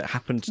swing that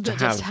happened to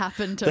Just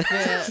happened to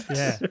fit.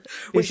 Yeah.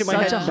 which in my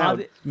such head a now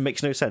hard-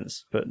 makes no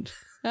sense. But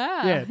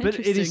Yeah, but it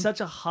interesting. is such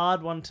a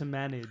hard one to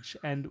manage,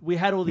 and we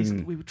had all these.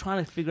 We were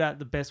trying to figure out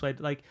the best way.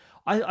 Like,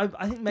 I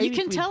think maybe You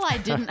can tell I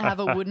didn't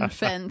have a wooden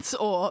fence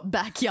or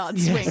backyard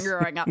swing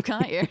growing up,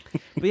 can't you?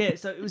 But yeah,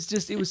 so it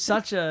was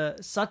such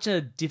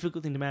a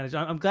difficult thing to manage.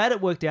 I'm glad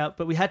it worked out,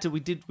 but we had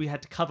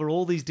to cover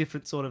all these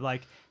different sort of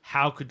like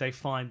how could they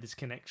find this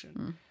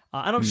connection,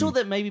 and I'm sure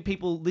that maybe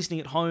people listening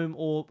at home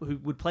or who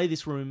would play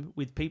this room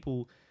with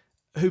people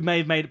who may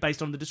have made it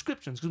based on the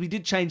descriptions, because we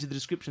did change the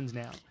descriptions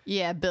now.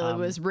 Yeah, Billy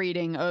was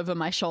reading over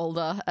my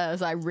shoulder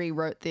as I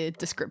rewrote the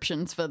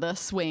descriptions for the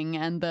swing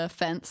and the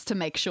fence to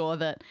make sure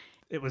that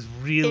It was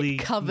really it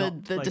covered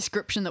not, the like,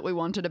 description that we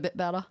wanted a bit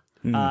better.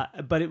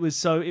 But it was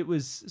so we'll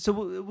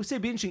see.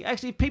 It'd be interesting.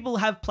 Actually, if people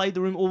have played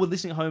the room or were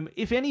listening at home,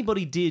 if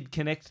anybody did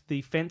connect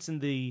the fence and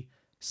the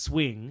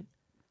swing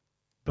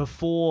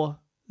before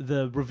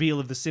the reveal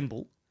of the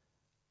symbol,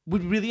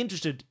 we'd be really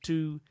interested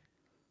to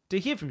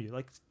hear from you.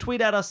 Like,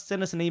 tweet at us,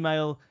 send us an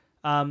email.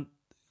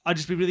 I'd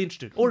just be really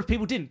interested. Or if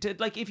people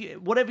didn't, like, if you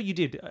whatever you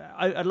did,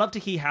 I'd love to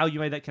hear how you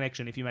made that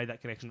connection. If you made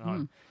that connection at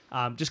home,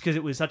 just because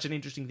it was such an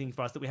interesting thing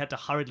for us that we had to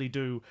hurriedly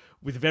do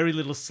with very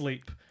little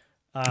sleep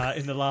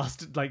in the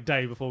last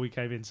day before we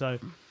came in. So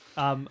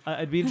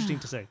it'd be interesting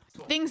to see.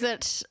 Things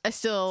that I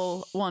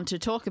still want to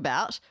talk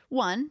about.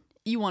 One,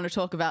 you want to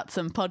talk about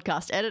some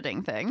podcast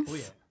editing things. Oh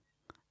yeah.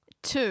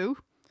 2,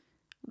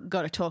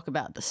 got to talk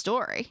about the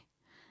story.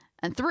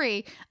 And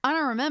 3, I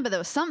don't remember. There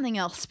was something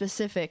else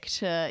specific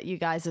to you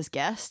guys as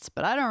guests,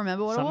 but I don't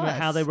remember what Something it was.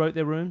 about how they wrote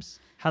their rooms,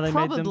 how they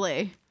made them.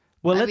 Probably.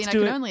 Well, I let's mean, I do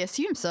can it. only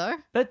assume so.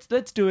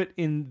 Let's do it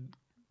in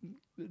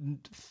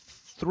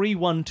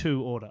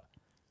 3-1-2 order.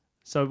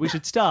 So we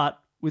should start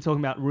with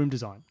talking about room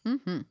design,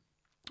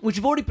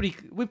 which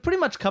we've pretty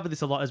much covered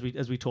this a lot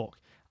as we talk.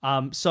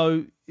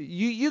 So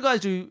you guys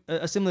do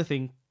a similar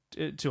thing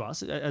to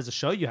us as a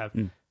show.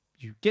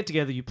 You get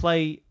together, you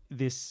play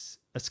this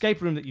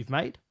escape room that you've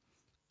made,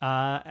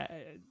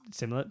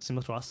 similar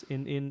to us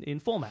in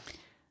format.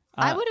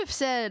 I would have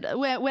said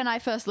when I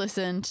first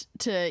listened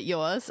to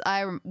yours,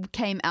 I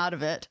came out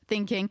of it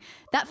thinking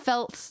that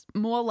felt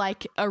more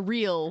like a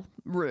real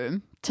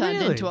room turned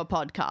Really? into a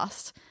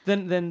podcast.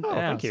 Then Oh,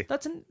 thank ours. you.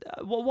 That's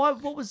what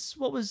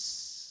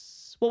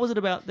was it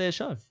about their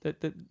show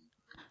that made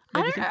I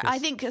you don't know. think I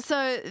this? think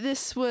so.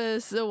 This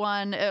was the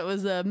one. It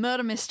was a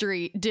murder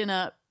mystery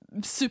dinner,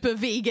 super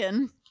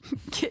vegan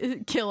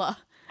killer.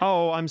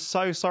 Oh, I'm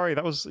so sorry.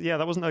 That was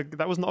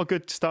not a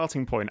good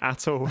starting point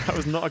at all. That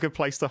was not a good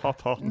place to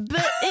hop on.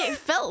 But it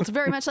felt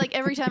very much like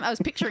every time I was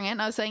picturing it,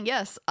 and I was saying,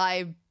 yes,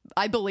 I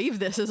believe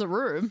this is a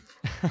room.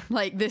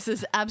 Like, this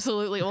is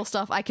absolutely all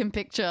stuff I can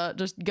picture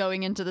just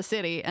going into the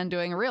city and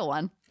doing a real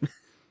one.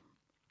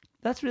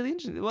 That's really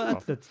interesting.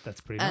 Well,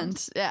 that's pretty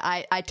nice. And yeah,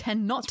 I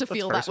tend not to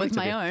feel very that with sweet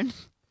of my you. own.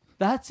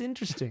 That's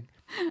interesting.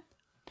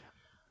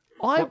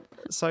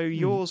 So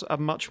yours are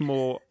much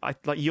more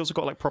yours have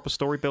got like proper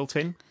story built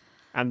in,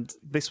 and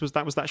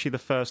that was actually the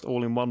first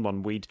all-in-one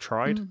one we'd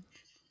tried,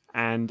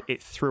 and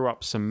it threw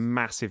up some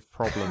massive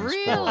problems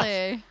for us.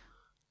 Really?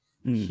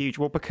 Huge.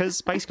 Well, because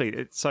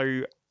basically,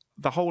 so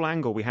the whole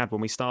angle we had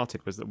when we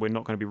started was that we're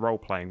not going to be role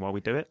playing while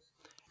we do it,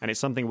 and it's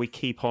something we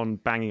keep on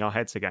banging our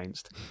heads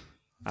against,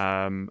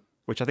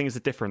 which I think is the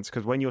difference.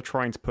 Because when you're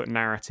trying to put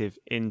narrative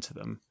into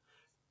them,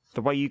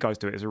 the way you guys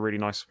do it is a really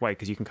nice way,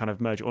 because you can kind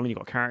of merge it all, and you've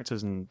got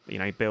characters, and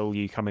Bill,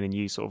 you come in and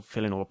you sort of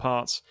fill in all the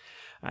parts,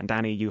 and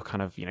Danny, you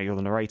kind of you're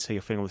the narrator,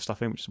 you're filling all the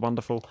stuff in, which is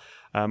wonderful.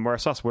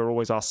 Whereas us, we're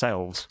always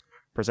ourselves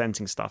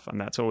presenting stuff, and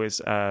that's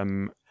always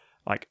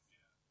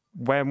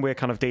when we're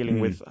kind of dealing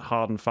with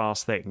hard and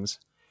fast things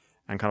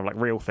and kind of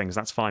like real things,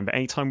 that's fine. But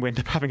anytime we end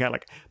up having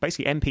like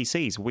basically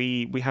NPCs,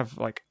 we have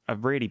like a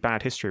really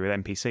bad history with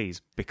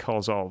NPCs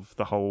because of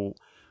the whole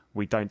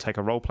we don't take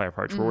a role play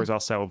approach. We're always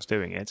ourselves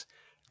doing it.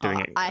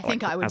 I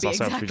think I would as be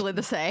ourselves. exactly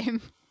the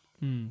same.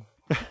 And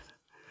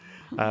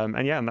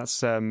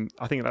that's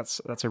I think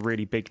that's a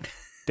really big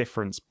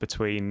difference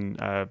between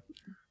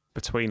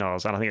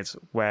ours, and I think it's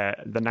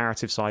where the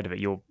narrative side of it,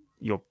 you're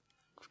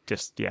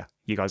just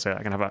you guys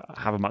are gonna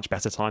have a much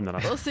better time than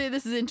us. Well, see,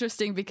 this is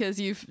interesting because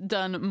you've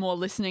done more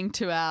listening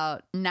to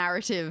our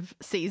narrative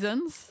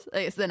seasons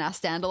than our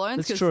standalones.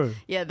 That's 'cause, true.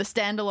 Yeah, the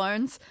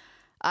standalones,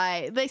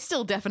 they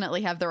still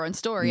definitely have their own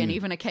story and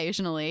even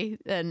occasionally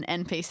an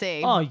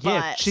NPC. Oh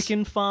yeah, but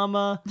Chicken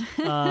Farmer.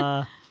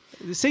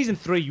 Season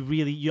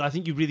 3, I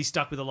think you really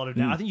stuck with a lot of.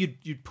 I think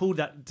you pulled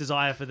that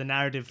desire for the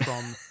narrative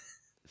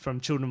from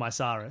Children of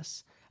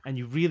Mysaris, and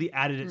you really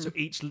added it. So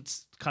each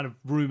kind of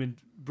room in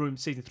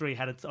season 3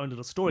 had its own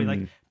little story.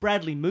 Like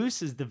Bradley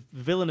Moose is the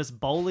villainous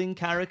bowling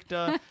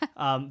character.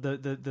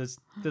 There's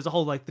a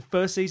whole like the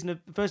first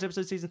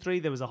episode of season 3.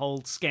 There was a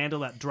whole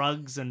scandal at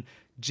drugs and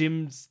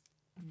Jim's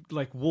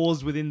like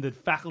wars within the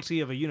faculty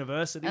of a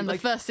university. And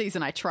like, the first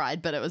season I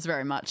tried, but it was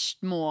very much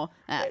more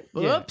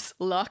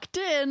locked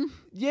in.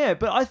 yeah,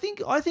 but I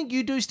think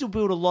you do still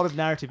build a lot of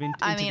narrative into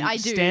I mean, the I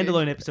do.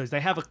 standalone episodes.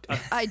 They have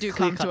I do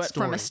come to clear-cut it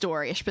from a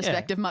story. storyish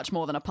perspective, much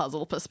more than a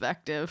puzzle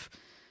perspective.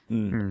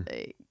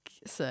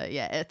 So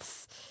yeah,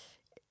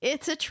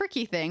 it's a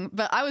tricky thing,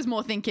 but I was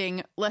more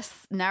thinking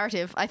less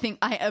narrative. I think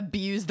I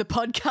abuse the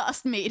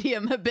podcast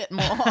medium a bit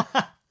more.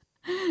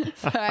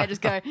 So I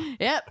just go,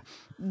 yep,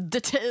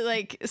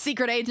 like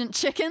secret agent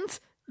chickens.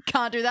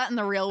 Can't do that in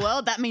the real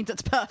world. That means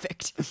it's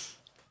perfect.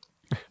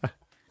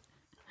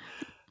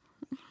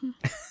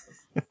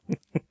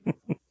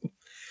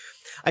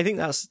 I think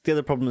that's the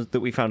other problem that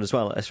we found as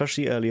well,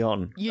 especially early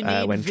on You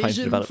need when trying to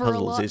vision develop for a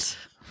puzzles. lot. Is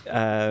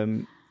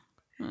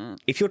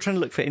if you're trying to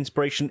look for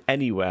inspiration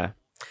anywhere,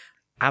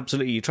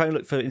 absolutely, you try and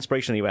look for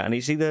inspiration anywhere, and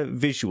it's either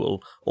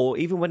visual or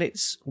even when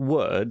it's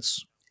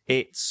words.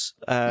 It's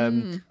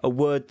a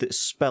word that's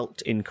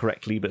spelt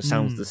incorrectly but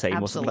sounds the same.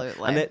 Absolutely. Or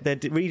something.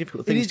 And they're really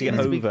difficult things to get it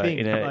is a big over thing,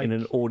 in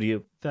an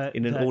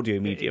audio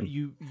medium.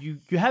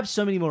 You have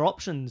so many more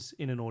options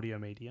in an audio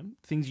medium.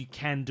 Things you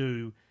can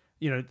do,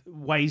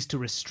 ways to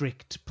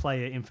restrict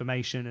player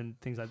information and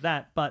things like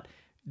that. But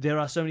there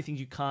are so many things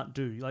you can't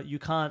do. Like you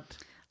can't.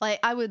 Like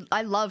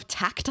I love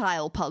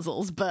tactile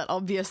puzzles, but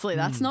obviously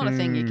that's not a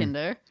thing you can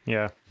do.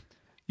 Yeah.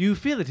 You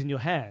feel it in your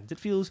hands. It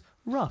feels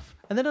rough,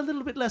 and then a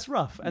little bit less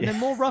rough, and then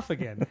more rough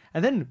again,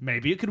 and then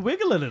maybe it could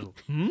wiggle a little.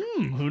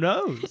 Who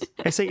knows?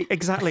 See,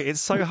 exactly.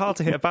 It's so hard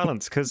to hit a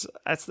balance because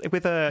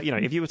with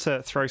if you were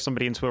to throw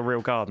somebody into a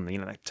real garden, they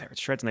tear it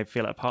to shreds and they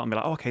feel it apart and be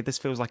like, oh, okay, this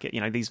feels like it.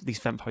 These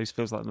fence posts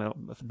feels like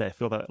they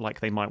feel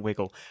like they might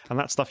wiggle, and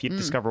that stuff you'd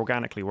discover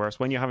organically. Whereas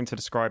when you're having to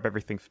describe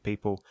everything for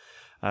people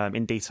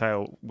in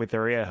detail with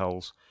their ear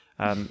holes,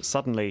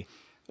 suddenly.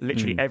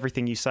 Literally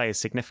everything you say is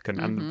significant,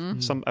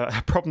 and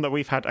a problem that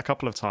we've had a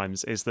couple of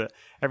times is that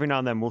every now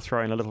and then we'll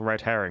throw in a little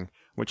red herring,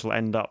 which will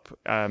end up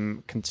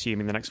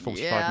consuming the next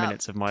 45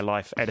 minutes of my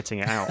life editing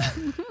it out.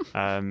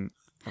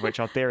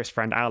 Which our dearest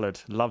friend Allard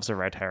loves a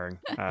red herring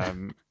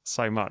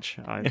so much.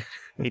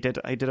 He did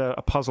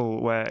a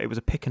puzzle where it was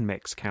a pick and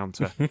mix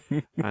counter,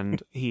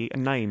 and he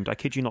named, I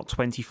kid you not,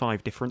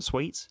 25 different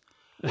sweets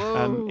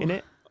in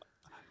it.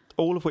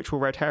 All of which were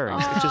red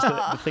herrings. It's just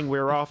that the thing we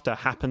were after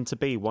happened to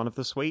be one of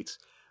the sweets.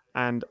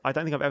 And I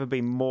don't think I've ever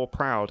been more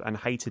proud and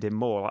hated him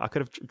more. I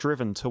could have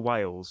driven to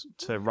Wales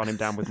to run him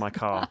down with my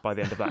car by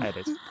the end of that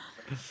edit.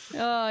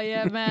 Oh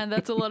yeah, man,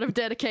 that's a lot of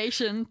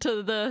dedication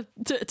to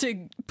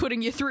to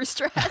putting you through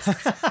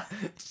stress.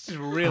 It's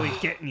really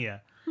getting you.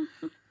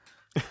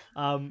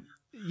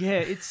 Yeah,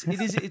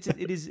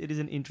 it is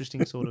an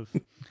interesting sort of.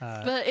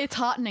 But it's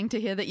heartening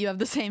to hear that you have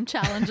the same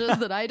challenges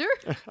that I do.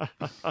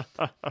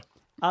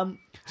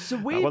 So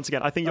we once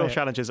again, I think your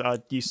challenges are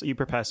you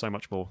prepare so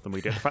much more than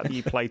we do. The fact that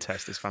you play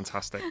test is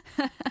fantastic.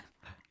 And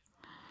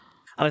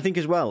I think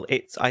as well,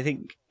 it's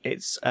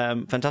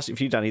fantastic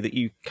for you, Danny, that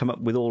you come up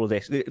with all of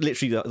this.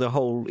 Literally, the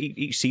whole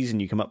each season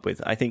you come up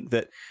with. I think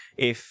that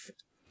if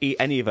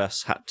any of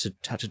us had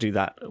to do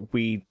that,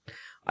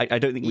 I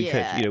don't think we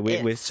could.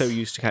 We're so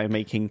used to kind of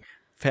making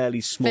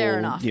fairly small, fair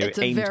enough. It's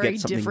a aim to very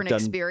get something different done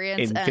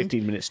experience in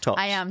 15 minutes tops.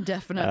 I am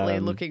definitely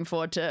looking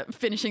forward to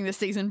finishing the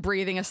season,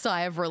 breathing a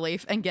sigh of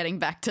relief, and getting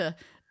back to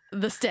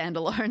the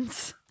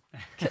standalones.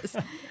 Because,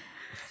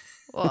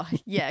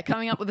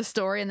 coming up with a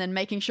story and then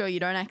making sure you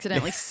don't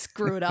accidentally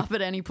screw it up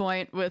at any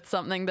point with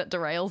something that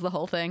derails the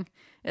whole thing.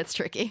 It's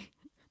tricky.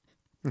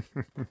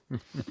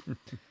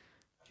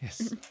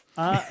 Yes.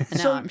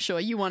 Now I'm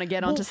sure you want to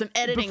get onto some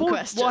editing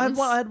questions.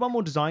 Well, I had one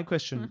more design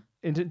question.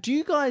 Do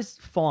you guys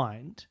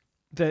find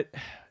that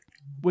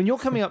when you're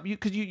coming up,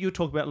 because you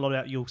talk about a lot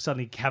about, you'll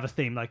suddenly have a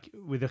theme, like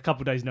with a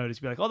couple of days' notice,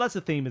 you'll be like, oh, that's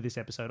the theme of this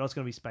episode. Oh, it's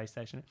going to be Space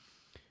Station.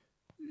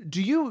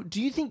 Do you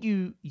think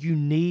you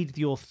need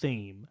your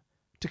theme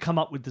to come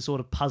up with the sort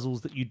of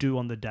puzzles that you do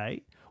on the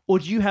day? or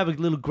do you have a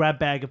little grab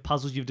bag of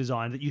puzzles you've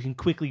designed that you can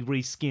quickly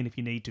reskin if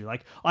you need to?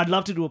 Like, I'd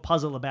love to do a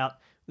puzzle about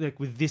like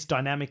with this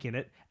dynamic in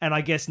it, and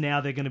I guess now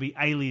they're going to be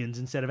aliens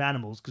instead of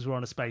animals because we're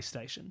on a space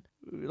station.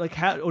 Like,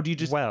 how, or do you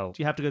just do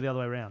you have to go the other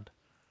way around?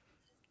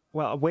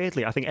 Well,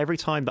 weirdly, I think every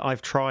time that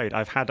I've tried,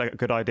 I've had a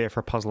good idea for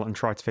a puzzle and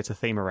tried to fit a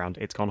theme around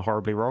it. It's gone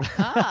horribly wrong.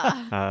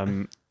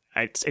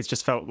 It's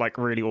just felt like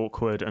really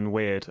awkward and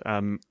weird.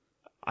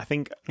 I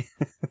think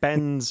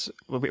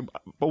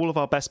all of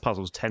our best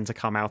puzzles tend to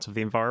come out of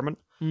the environment.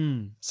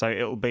 So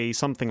it'll be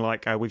something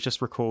like we've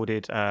just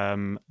recorded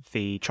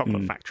the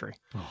Chocolate Factory,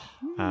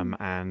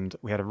 and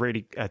we had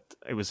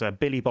it was a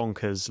Billy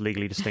Bonkers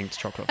Legally Distinct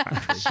Chocolate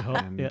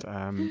Factory,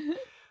 and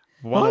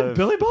one of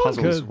Billy the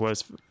puzzles Bonkers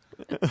was.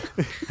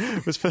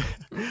 it was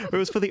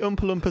for the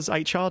Oompa Loompas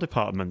HR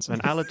department,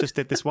 and Alad just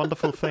did this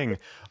wonderful thing.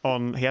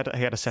 He had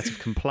a set of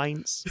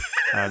complaints.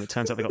 It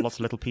turns out they got lots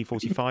of little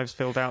P45s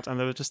filled out, and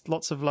there were just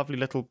lots of lovely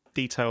little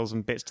details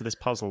and bits to this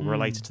puzzle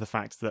related to the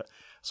fact that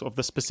sort of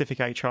the specific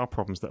HR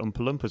problems that Oompa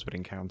Loompas would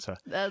encounter.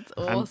 That's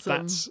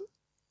awesome.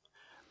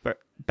 But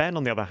Ben,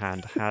 on the other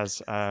hand,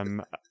 has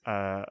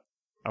a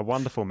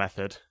wonderful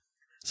method.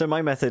 So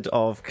my method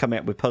of coming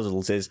up with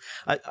puzzles is,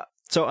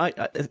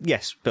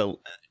 yes, Bill,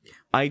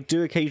 I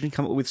do occasionally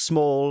come up with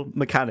small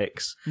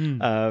mechanics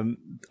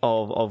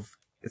of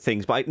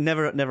things, but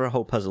never a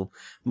whole puzzle.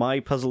 My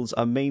puzzles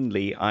are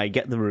mainly I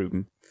get the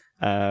room.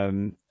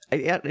 In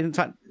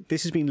fact,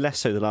 this has been less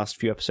so the last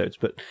few episodes,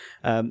 but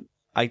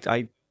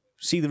I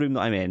see the room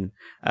that I'm in.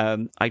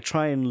 I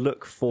try and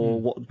look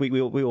for what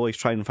we always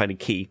try and find a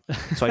key.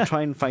 So I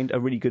try and find a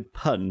really good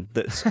pun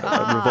that's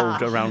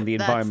revolved around the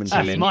environment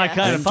I'm in. My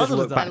kind of and just puzzle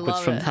work design.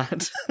 backwards from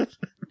that.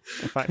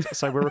 In fact,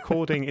 so we're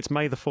recording, it's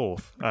May the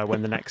 4th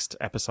when the next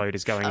episode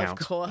is going out.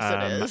 Of course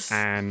it is.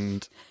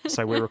 And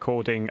so we're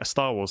recording a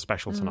Star Wars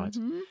special tonight.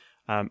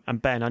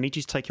 And Ben, I need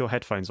you to take your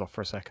headphones off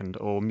for a second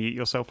or mute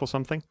yourself or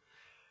something.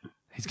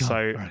 He's gone. So,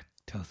 All right,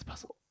 tell us the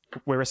puzzle.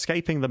 We're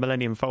escaping the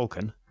Millennium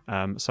Falcon.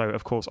 So,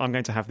 of course, I'm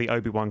going to have the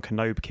Obi-Wan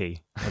Kenobi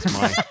key as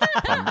my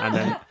pun. And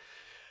then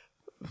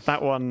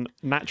that one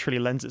naturally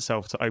lends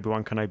itself to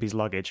Obi-Wan Kenobi's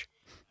luggage.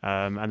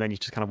 And then you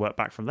just kind of work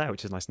back from there,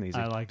 which is nice and easy.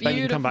 I like Ben, that.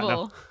 you can come back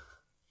now.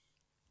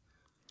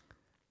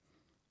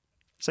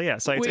 So yeah,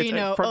 so it's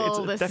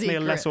definitely a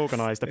less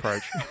organised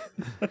approach.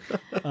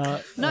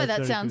 No,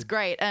 that sounds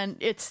great. And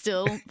it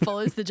still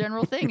follows the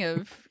general thing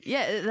of,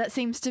 that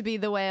seems to be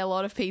the way a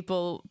lot of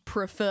people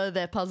prefer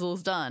their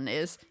puzzles done,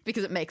 is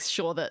because it makes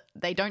sure that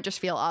they don't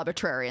just feel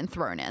arbitrary and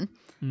thrown in,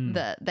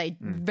 that they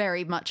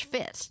very much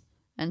fit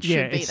and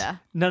should be there.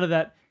 None of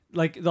that,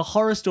 like the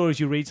horror stories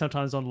you read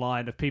sometimes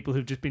online of people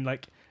who've just been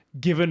like,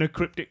 given a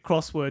cryptic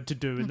crossword to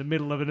do in the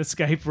middle of an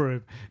escape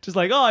room. Just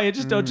like,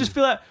 just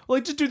fill out,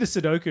 well, just do the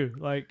Sudoku.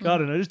 Like, I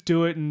don't know, just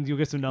do it and you'll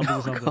get some numbers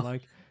or something. God.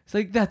 Like, it's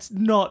like, that's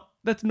not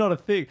a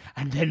thing.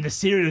 And then the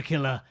serial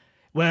killer,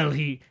 well,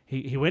 he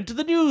went to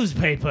the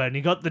newspaper and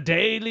he got the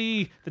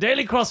daily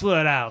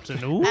crossword out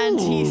and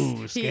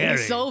he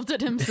solved it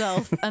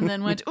himself and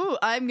then went,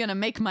 I'm going to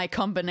make my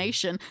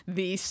combination,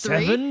 these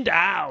 3. 7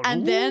 down.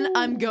 And then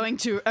I'm going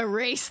to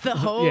erase the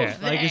whole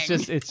thing. Like it's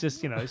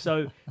just,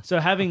 so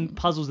having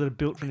puzzles that are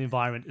built from the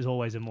environment is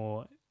always a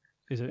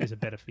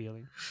better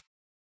feeling.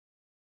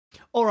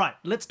 All right,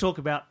 let's talk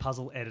about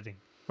puzzle editing.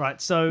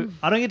 Right, so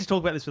I don't get to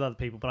talk about this with other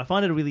people, but I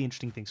find it a really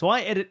interesting thing. So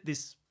I edit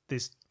this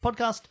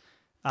podcast.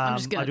 I'm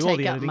just going I to do all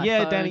take the out editing. my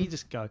Yeah, phone. Danny, you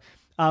just go.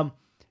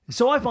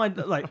 So I find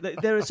that like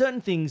there are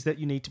certain things that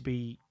you need to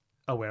be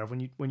aware of when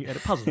you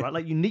edit puzzles, right?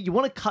 Like you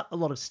want to cut a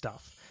lot of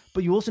stuff,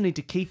 but you also need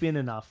to keep in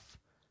enough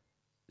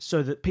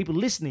so that people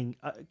listening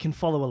can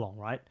follow along,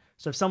 right?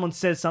 So if someone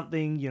says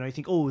something, you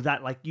think,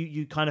 that like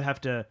you kind of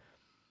have to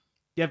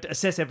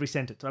assess every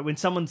sentence, right? When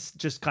someone's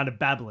just kind of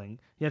babbling,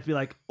 you have to be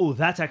like,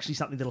 that's actually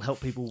something that'll help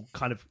people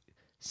kind of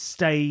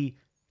stay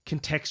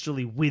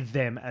contextually with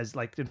them as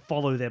like and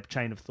follow their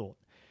chain of thought.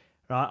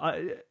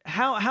 Right?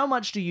 How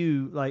much do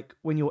you like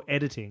when you're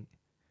editing?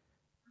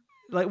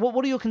 Like,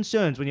 what are your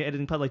concerns when you're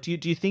editing? Like, do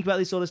you think about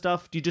this sort of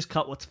stuff? Do you just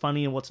cut what's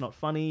funny and what's not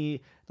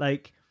funny?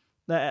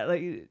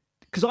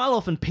 Because I'll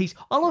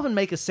often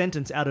make a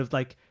sentence out of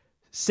like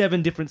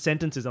 7 different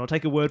sentences. I'll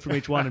take a word from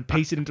each one and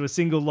piece it into a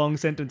single long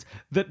sentence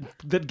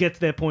that gets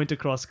their point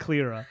across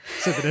clearer,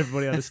 so that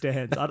everybody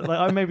understands.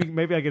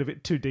 Maybe I get a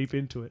bit too deep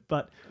into it,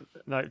 but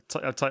No,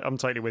 I'm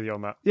totally with you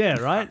on that. yeah,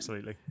 right.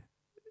 Absolutely.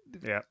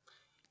 Yeah.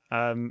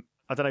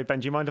 I don't know, Ben,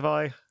 do you mind if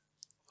I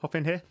hop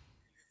in here?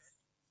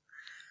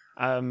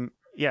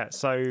 Yeah,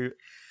 so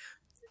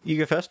You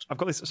go first. I've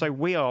got this. So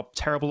we are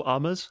terrible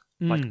ummers,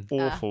 like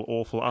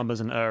awful ummers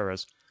and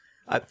errors.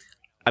 I'm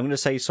going to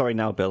say sorry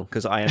now, Bill,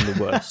 because I am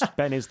the worst.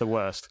 Ben is the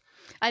worst.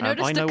 I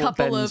noticed I know a what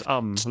couple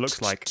Ben's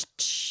looks like.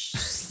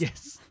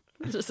 Yes,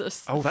 Just a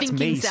Oh, that's thinking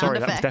me. sound Sorry,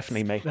 that was effects.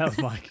 definitely me. that was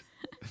Mike.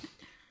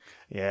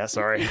 Yeah,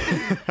 sorry.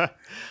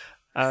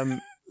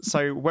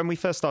 So when we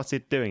first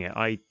started doing it,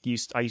 I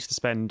used to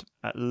spend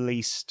at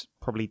least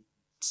probably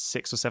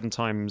 6 or 7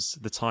 times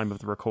the time of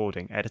the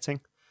recording editing,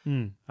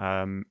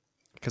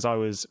 because I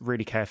was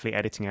really carefully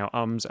editing out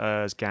ums,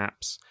 ers,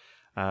 gaps.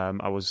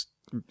 I was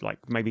like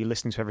maybe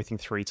listening to everything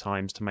 3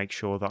 times to make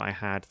sure that I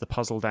had the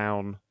puzzle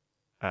down,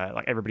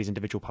 like everybody's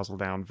individual puzzle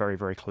down very,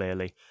 very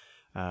clearly.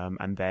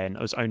 And then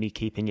I was only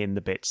keeping in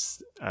the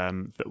bits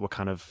that were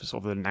kind of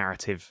sort of the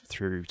narrative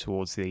through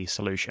towards the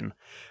solution,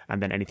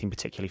 and then anything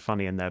particularly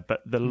funny in there.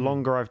 But the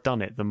longer I've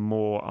done it, the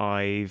more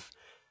I've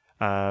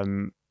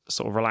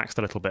sort of relaxed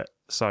a little bit.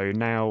 So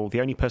now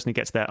the only person who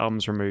gets their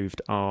ums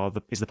removed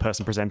is the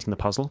person presenting the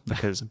puzzle,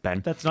 because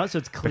Ben. That's nice. So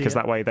it's clear. Because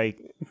that way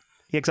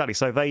yeah, exactly.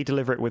 So they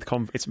deliver it with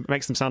it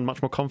makes them sound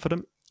much more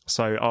confident.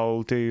 So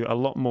I'll do a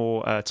lot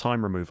more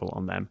time removal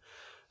on them.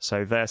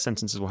 So their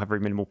sentences will have very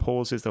minimal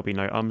pauses. There'll be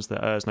no ums, no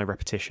ers, no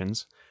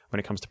repetitions when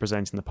it comes to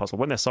presenting the puzzle.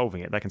 When they're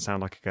solving it, they can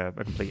sound like a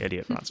complete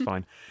idiot, but that's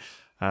fine.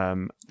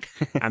 And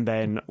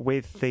then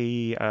with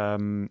the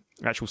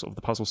actual sort of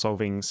the puzzle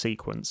solving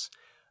sequence,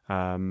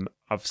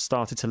 I've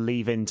started to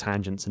leave in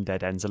tangents and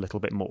dead ends a little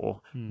bit more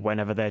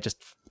whenever they're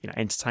just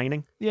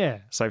entertaining.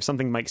 Yeah. So if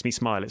something makes me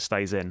smile, it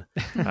stays in.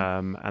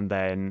 And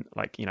then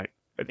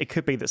it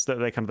could be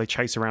that they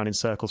chase around in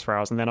circles for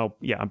hours, and then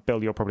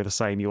Bill, you're probably the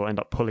same. You'll end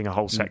up pulling a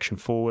whole section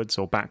forwards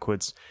or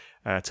backwards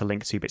to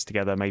link 2 bits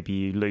together. Maybe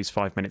you lose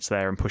 5 minutes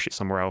there and push it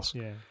somewhere else.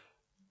 Yeah.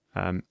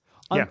 I'm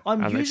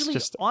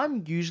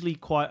usually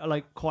quite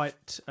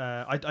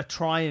I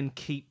try and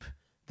keep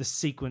the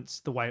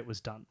sequence the way it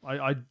was done.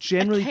 I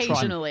generally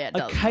occasionally it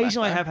doesn't.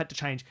 Occasionally I have had to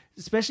change,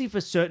 especially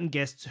for certain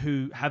guests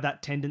who have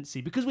that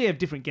tendency, because we have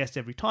different guests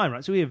every time,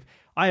 right? So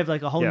I have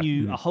like a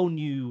whole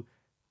new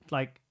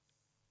like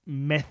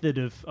method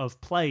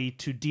of play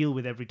to deal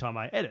with every time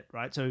I edit,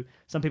 right? So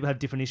some people have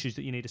different issues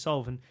that you need to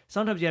solve, and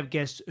sometimes you have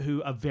guests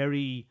who are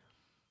very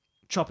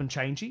chop and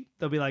changey.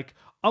 They'll be like,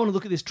 I want to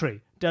look at this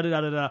tree. Da da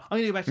da da da. I'm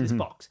going to go back to this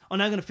box. Oh,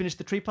 now I'm going to finish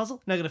the tree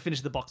puzzle. Now I'm going to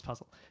finish the box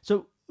puzzle.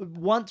 So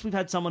once we've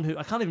had someone who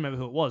I can't even remember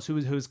who it was, who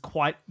was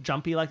quite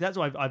jumpy like that.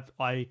 So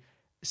I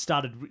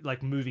started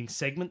like moving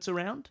segments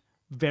around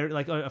very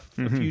like a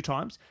few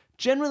times.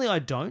 Generally, I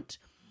don't.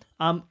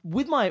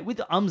 With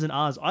the ums and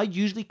ahs, I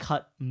usually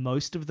cut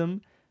most of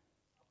them.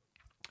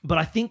 But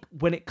I think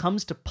when it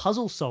comes to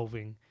puzzle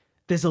solving,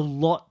 there's a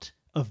lot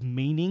of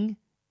meaning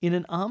in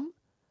an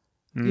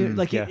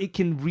It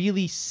can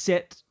really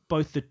set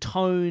both the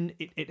tone,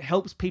 it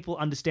helps people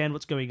understand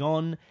what's going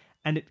on,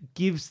 and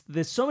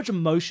there's so much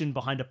emotion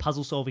behind a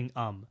puzzle solving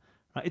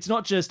Right? It's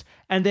not just,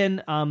 and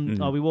then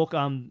we walk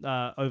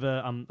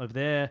over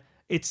there.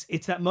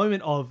 It's that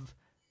moment of,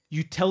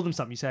 you tell them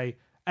something, you say,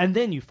 and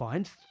then you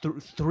find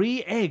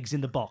 3 eggs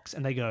in the box,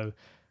 and they go,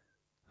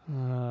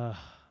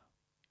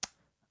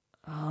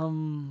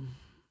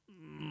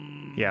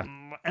 yeah,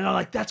 and I'm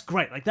like, that's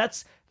great. Like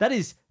that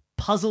is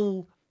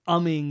puzzle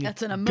umming.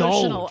 That's an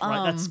emotional gold,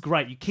 right? That's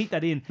great. You keep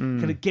that in,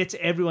 kind of gets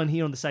everyone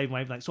here on the same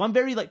wavelength. So I'm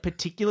very like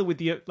particular with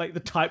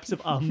the types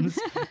of ums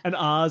and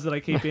ahs that I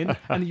keep in,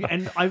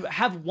 and I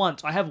have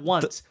once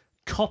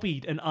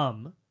copied an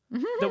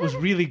that was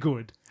really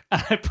good.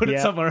 And I put it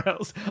somewhere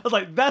else. I was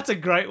like, that's a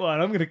great one.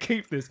 I'm going to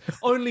keep this.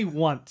 Only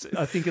once.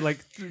 I think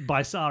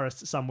by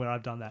Saris somewhere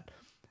I've done that.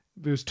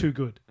 It was too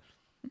good.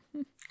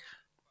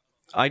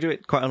 I do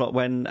it quite a lot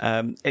when,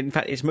 in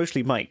fact, it's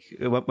mostly Mike.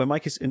 When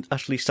Mike is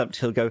utterly stumped,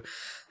 he'll go,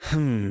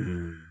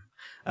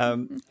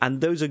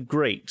 And those are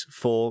great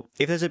for,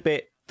 if there's a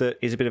bit that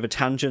is a bit of a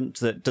tangent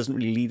that doesn't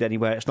really lead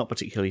anywhere, it's not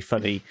particularly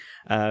funny,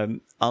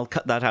 I'll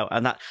cut that out.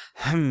 And that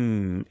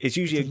is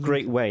usually a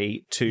great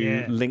way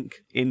to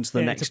link into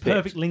the next bit. It's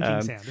a perfect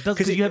linking sound. It does,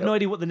 because you have no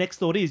idea what the next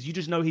thought is. You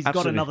just know he's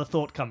got another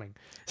thought coming.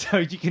 So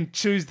you can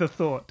choose the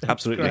thought.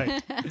 Absolutely.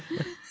 Great.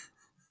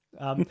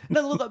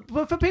 No, look,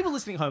 but for people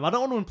listening at home, I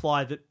don't want to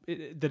imply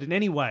that in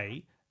any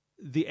way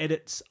the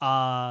edits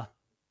are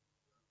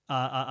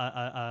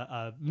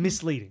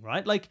misleading,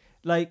 right?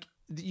 Like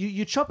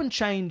you chop and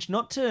change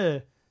not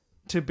to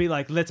be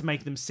like, let's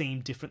make them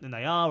seem different than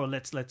they are, or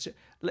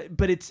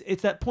but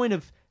it's that point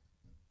of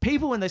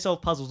people when they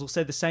solve puzzles will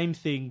say the same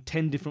thing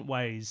 10 different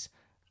ways,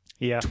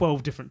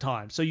 12 different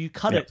times. So you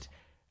cut it,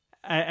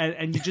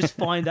 and you just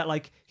find that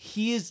like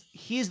here's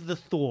the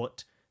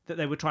thought that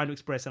they were trying to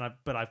express,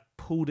 but I've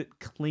pulled it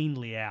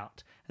cleanly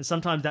out. And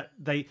sometimes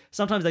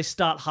they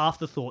start half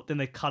the thought, then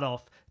they cut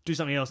off, do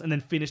something else, and then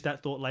finish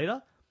that thought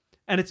later.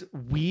 And it's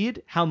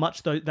weird how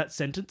much that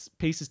sentence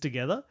pieces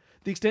together.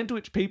 The extent to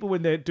which people,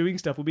 when they're doing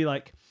stuff, will be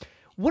like,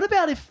 "What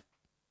about if?"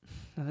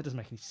 No, that doesn't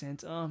make any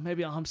sense. Oh,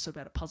 maybe I'm so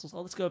bad at puzzles.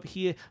 Oh, let's go over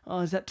here.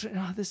 Oh, is that true?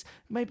 Oh, this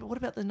maybe. What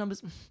about the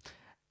numbers?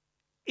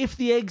 If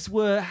the eggs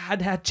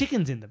had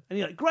chickens in them, and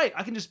you're like, great,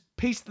 I can just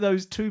piece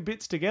those 2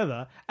 bits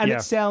together, and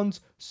it sounds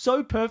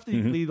so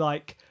perfectly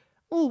like,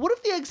 oh, what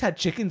if the eggs had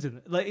chickens in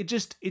it? Like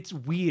it's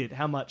weird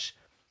how much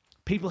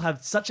people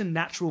have such a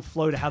natural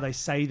flow to how they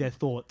say their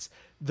thoughts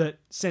that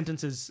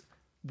sentences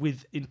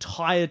with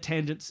entire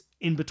tangents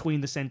in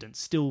between the sentence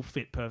still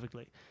fit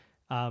perfectly.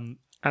 And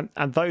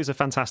those are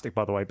fantastic,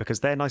 by the way, because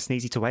they're nice and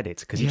easy to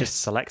edit, because you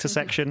just select a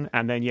section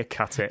and then you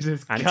cut it, and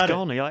it's gone.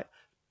 And you're like.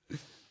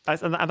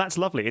 And that's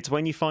lovely. It's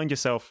when you find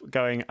yourself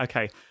going,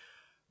 okay,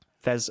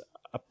 there's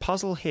a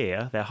puzzle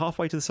here, they're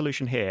halfway to the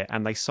solution here,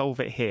 and they solve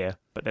it here,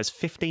 but there's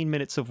 15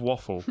 minutes of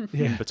waffle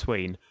in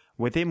between,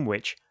 within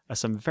which are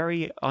some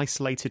very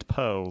isolated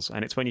pearls,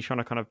 and it's when you're trying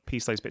to kind of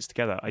piece those bits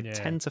together. I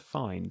tend to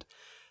find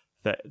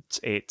that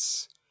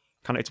it's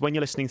when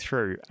you're listening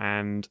through,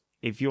 and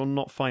if you're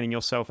not finding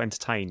yourself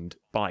entertained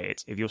by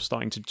it, if you're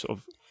starting to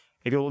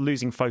if you're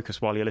losing focus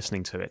while you're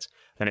listening to it,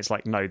 then it's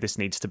like, no, this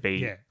needs to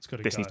be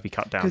needs to be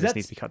cut down. This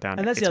needs to be cut down.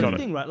 And that's the other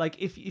thing, right?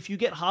 Like if you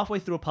get halfway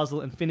through a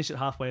puzzle and finish it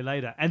halfway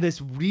later, and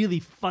there's really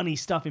funny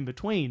stuff in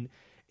between,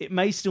 it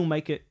may still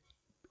make it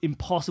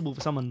impossible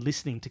for someone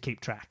listening to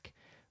keep track,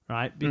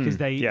 right? Because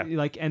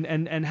like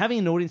and having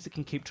an audience that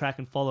can keep track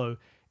and follow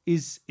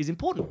is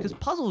important, because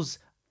puzzles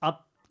are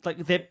like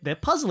they're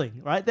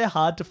puzzling, right? They're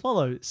hard to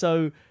follow.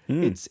 So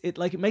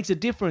it makes a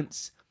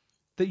difference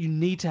that you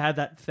need to have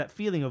that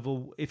feeling of,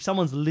 well, if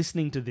someone's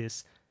listening to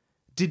this,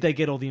 did they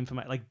get all the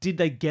information? Like, did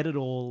they get it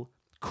all?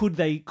 Could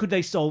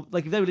they solve,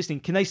 like, if they were listening,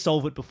 can they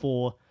solve it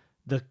before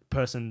the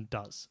person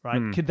does,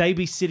 right? Could they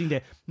be sitting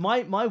there?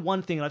 My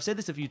one thing, and I've said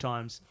this a few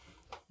times,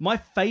 my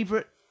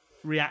favorite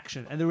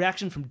reaction, and the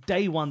reaction from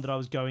day one that I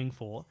was going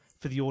for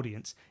the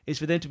audience, is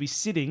for them to be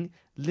sitting,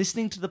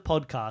 listening to the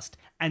podcast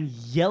and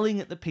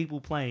yelling at the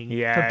people playing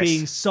for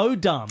being so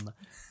dumb.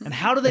 And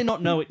how do they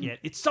not know it yet?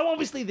 It's so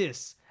obviously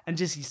this. And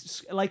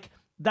just like,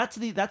 that's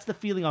the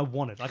feeling I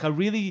wanted. Like, I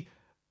really,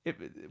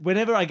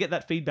 whenever I get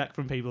that feedback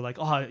from people, like,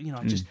 oh, you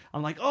know,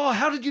 I'm like, oh,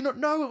 how did you not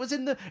know it was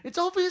in it's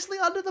obviously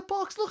under the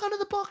box. Look under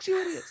the box,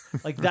 you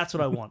idiots. Like, that's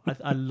what I want.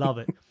 I love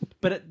it.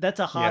 But that's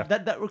a hard,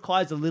 that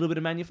requires a little bit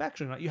of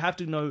manufacturing. Right? You have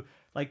to know,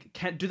 like,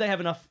 do they have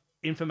enough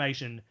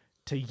information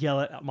to yell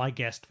at my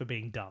guest for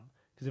being dumb?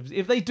 Because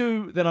if they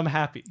do, then I'm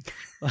happy.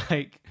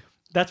 Like,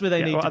 that's where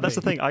they need to be. That's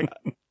the thing.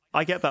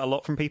 I get that a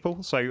lot from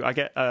people. So I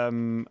get,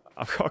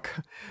 I've got,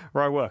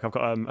 where I work, I've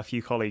got a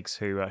few colleagues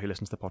who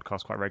listen to the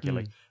podcast quite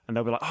regularly, and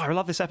they'll be like, oh, I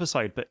love this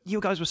episode, but you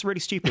guys were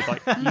really stupid.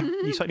 Like,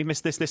 you totally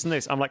missed this, this, and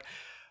this. I'm like,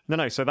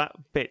 no. So that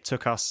bit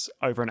took us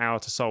over an hour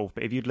to solve,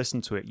 but if you'd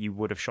listened to it, you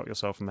would have shot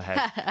yourself in the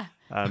head.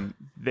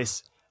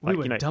 This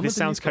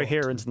sounds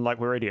coherent and like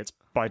we're idiots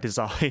by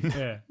design.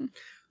 Yeah.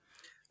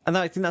 And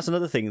I think that's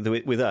another thing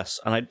with us,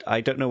 and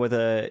I don't know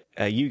whether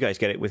you guys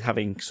get it with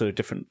having sort of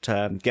different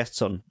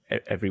guests on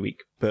every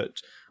week, or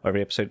every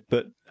episode,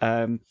 but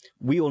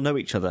we all know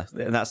each other,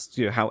 and that's,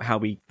 you know, how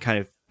we kind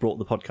of brought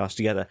the podcast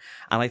together.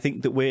 And I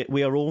think that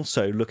we are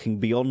also looking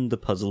beyond the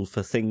puzzle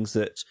for things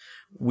that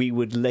we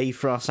would lay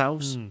for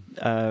ourselves,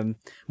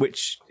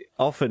 which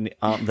often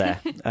aren't there.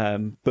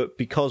 But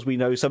because we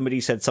know somebody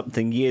said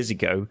something years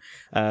ago,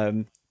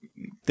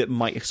 that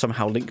might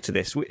somehow link to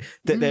this.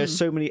 There's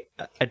so many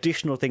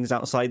additional things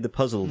outside the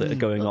puzzle that are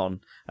going on,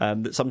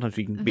 that sometimes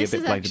we can be a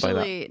bit blinded by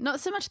that. Not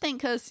so much,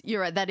 because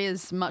you're right, that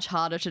is much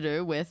harder to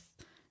do with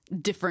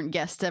different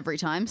guests every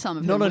time. Some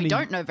of them we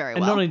don't know very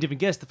well. And not only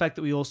different guests, the fact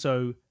that we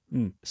also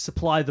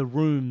supply the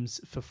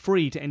rooms for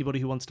free to anybody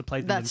who wants to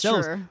play them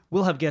themselves. True.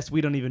 We'll have guests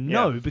we don't even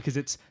know because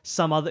it's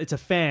a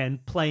fan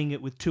playing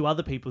it with two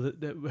other people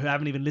who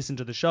haven't even listened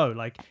to the show.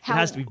 Like, it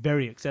has to be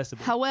very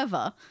accessible.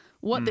 However,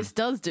 what this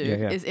does do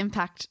is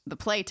impact the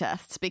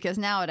playtests, because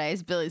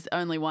nowadays Billy's the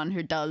only one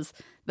who does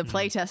the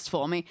playtest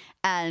for me,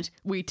 and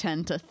we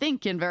tend to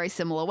think in very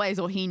similar ways,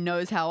 or he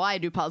knows how I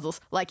do puzzles.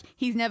 Like,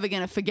 he's never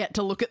going to forget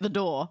to look at the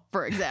door,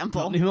 for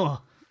example. Not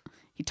anymore.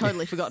 He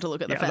totally forgot to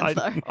look at the fence,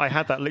 though. I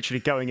had that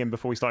literally going in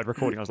before we started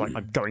recording. I was like,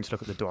 I'm going to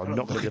look at the door. I'm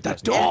not going to look at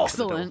that door.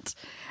 Excellent.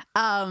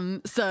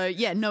 So,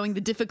 yeah, knowing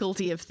the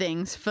difficulty of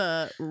things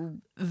for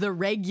the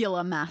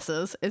regular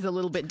masses is a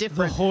little bit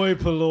different. The hoi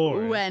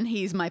polloi. When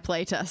he's my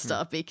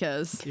playtester,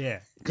 because... Yeah,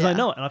 because I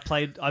know it,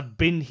 and I've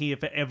been here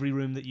for every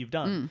room that you've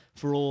done,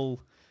 for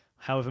all,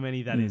 however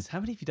many that is. How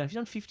many have you done? Have you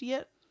done 50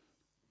 yet?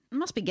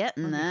 Must be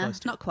getting there.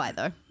 Not quite,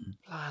 though.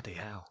 Bloody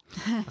hell.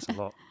 That's a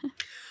lot.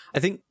 I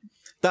think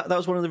that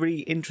was one of the really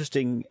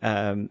interesting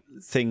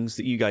things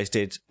that you guys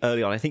did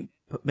early on. I think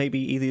maybe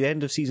either the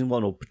end of season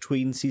 1 or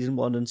between season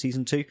 1 and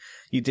season 2,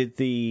 you did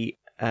the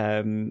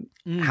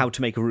how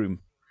to make a room,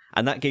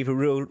 and that gave a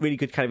really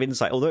good kind of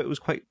insight. Although it was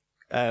quite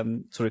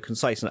sort of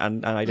concise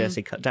and I dare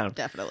say cut down.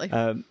 Definitely,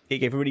 it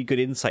gave a really good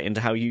insight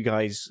into how you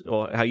guys,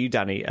 or how you,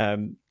 Danny,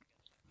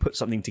 put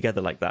something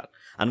together like that,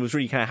 and was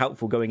really kind of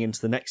helpful going into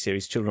the next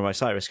series, Children of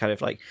Osiris, kind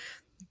of like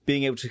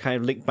being able to kind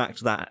of link back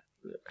to that,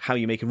 how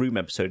you make a room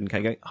episode, and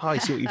kind of going, oh, I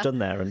see what you've done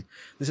there. And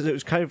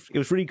it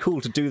was really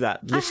cool to do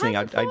that listening.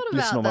 I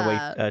listen on my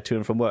way to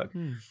and from work.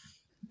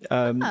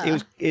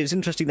 It was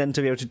interesting then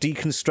to be able to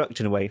deconstruct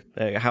in a way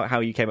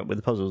how you came up with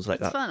the puzzles like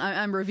that. It's fun.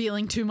 I'm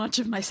revealing too much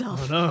of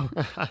myself. Oh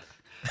no.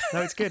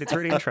 No, it's good. It's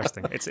really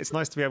interesting. It's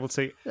nice to be able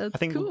to. That's I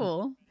think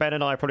cool. Ben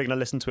and I are probably going to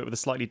listen to it with a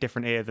slightly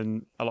different ear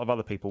than a lot of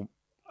other people.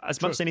 As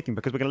much as anything,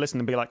 because we're going to listen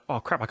and be like, oh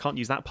crap, I can't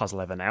use that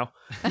puzzle ever now.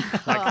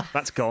 Like,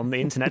 that's gone.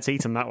 The internet's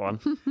eaten that one.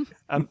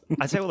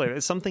 I tell you though,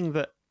 it's something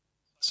that.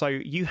 So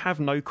you have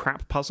no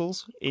crap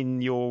puzzles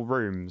in your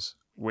rooms,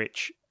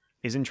 which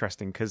is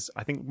interesting, because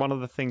I think one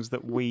of the things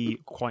that we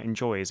quite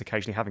enjoy is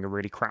occasionally having a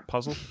really crap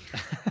puzzle.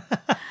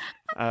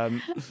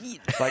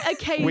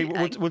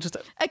 Like we'll just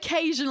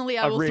Occasionally,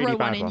 I A will really throw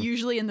bad one in, one.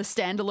 usually in the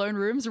standalone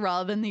rooms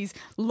rather than these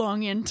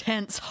long,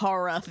 intense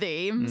horror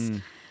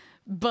themes.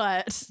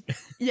 But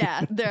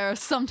yeah, there are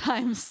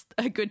sometimes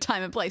a good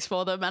time and place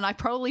for them, and I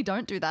probably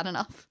don't do that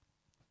enough.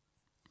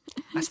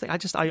 that's the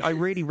thing. I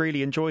really,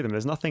 really enjoy them.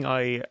 There's nothing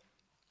I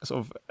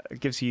sort of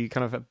gives you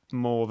kind of a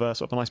more of a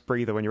sort of a nice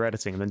breather when you're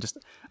editing than just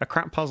a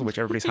crap puzzle which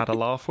everybody's had a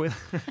laugh with.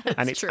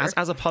 And it's true.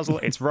 as a puzzle,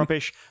 it's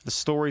rubbish. The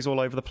story's all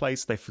over the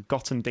place. They've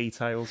forgotten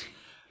details.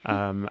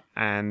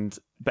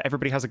 But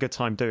everybody has a good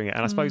time doing it.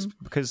 And I suppose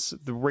because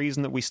the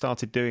reason that we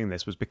started doing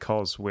this was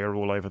because we're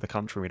all over the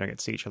country and we don't get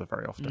to see each other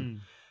very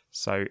often.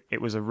 So it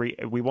was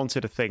we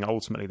wanted a thing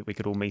ultimately that we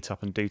could all meet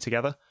up and do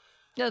together.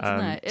 That's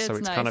nice. It's so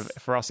it's nice. kind of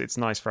for us. It's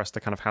nice for us to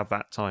kind of have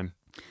that time.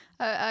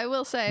 I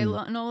will say,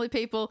 normally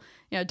people,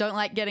 don't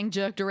like getting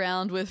jerked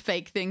around with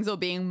fake things or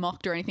being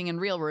mocked or anything in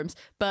real rooms.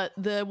 But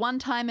the one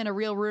time in a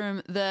real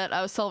room that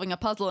I was solving a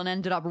puzzle and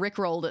ended up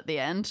rickrolled at the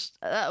end,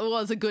 that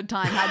was a good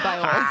time had by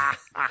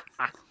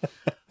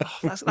all.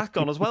 That's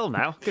gone as well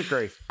now. Good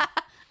grief.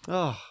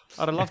 Oh,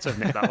 I'd have loved to have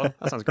nicked that one.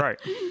 That sounds great.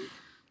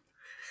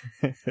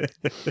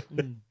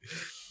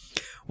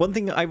 One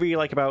thing I really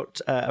like about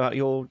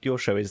your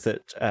show is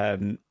that,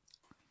 and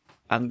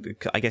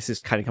I guess this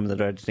kind of comes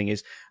under editing,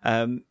 is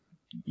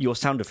your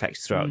sound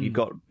effects throughout. You've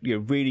got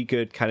really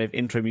good kind of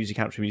intro music,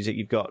 outro music.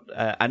 You've got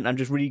and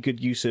just really good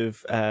use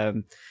of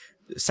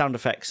sound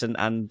effects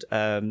and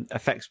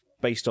effects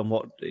based on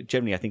what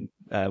generally I think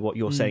what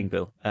you're saying,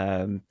 Bill.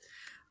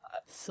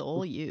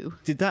 Saw you.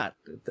 Did that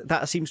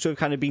seems to have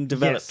kind of been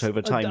developed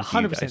over time?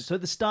 100%. So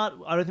at the start,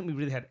 I don't think we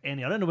really had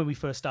any. I don't know when we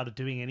first started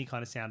doing any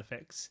kind of sound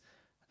effects,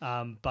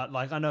 but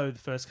like I know the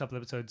first couple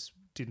of episodes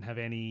didn't have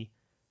any.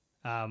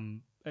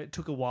 It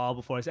took a while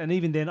before us, and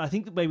even then, I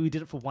think that maybe we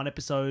did it for one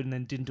episode and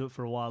then didn't do it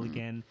for a while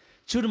again.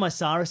 Children of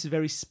Mysaris is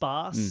very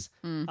sparse.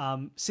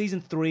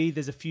 Season 3,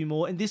 there's a few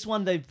more, and this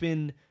one they've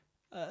been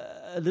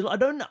a little.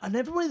 I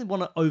never really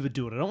want to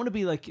overdo it. I don't want to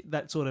be like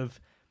that sort of,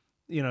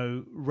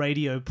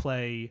 radio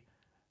play.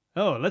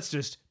 Oh, let's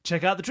just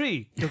check out the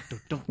tree. Dunk,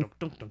 dunk, dunk,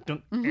 dunk, dunk,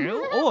 dunk,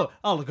 dunk. Or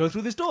I'll go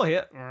through this door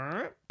here.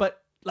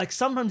 But like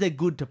sometimes they're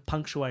good to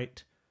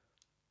punctuate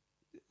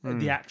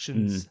the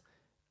actions.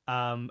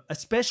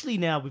 Especially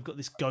now we've got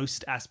this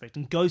ghost aspect,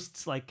 and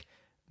ghosts, like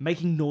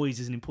making noise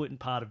is an important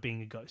part of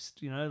being a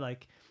ghost.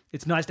 Like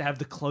it's nice to have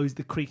the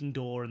creaking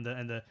door and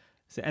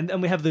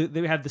we have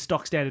the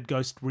stock standard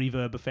ghost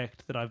reverb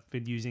effect that I've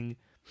been using,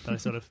 that I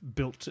sort of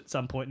built at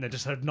some point and I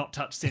just have not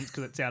touched since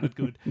because it sounded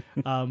good.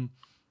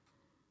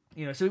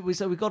 So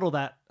we got all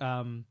that.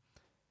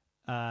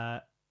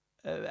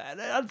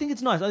 I think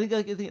it's nice. I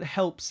think it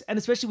helps, and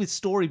especially with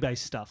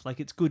story-based stuff, like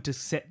it's good to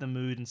set the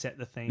mood and set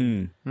the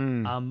theme.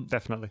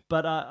 Definitely.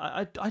 But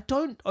I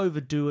don't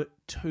overdo it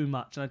too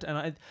much,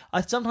 and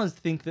I sometimes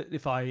think that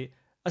I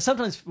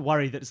sometimes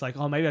worry that it's like,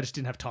 oh, maybe I just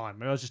didn't have time.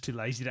 Maybe I was just too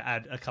lazy to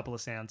add a couple of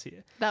sounds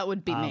here. That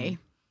would be me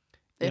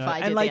if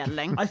I did and the like,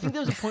 editing. I think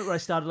there was a point where I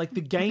started, like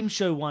the game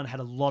show one had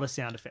a lot of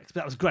sound effects,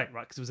 but that was great,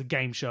 right? Because it was a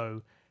game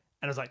show,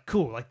 and I was like,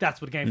 cool, like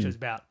that's what a game show's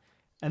about.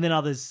 And then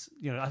others,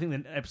 I think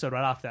the episode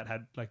right after that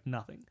had like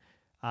nothing.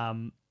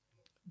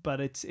 But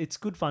it's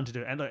good fun to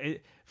do, and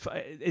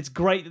it's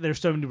great that there are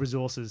so many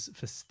resources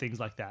for things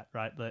like that,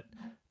 right? That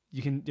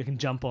you can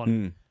jump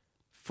on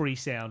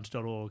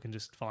freesound.org and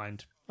just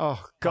find.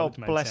 Oh, God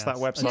bless that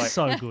website. It's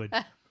so good.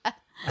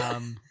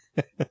 I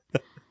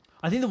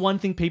think the one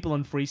thing people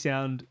on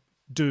Freesound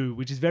do,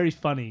 which is very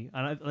funny,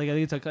 and I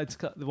think it's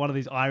one of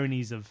these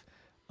ironies of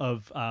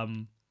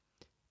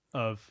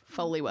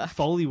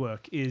Foley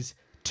work is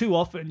too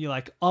often you're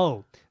like,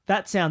 oh,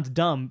 that sounds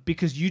dumb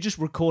because you just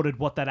recorded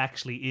what that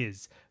actually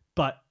is,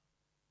 but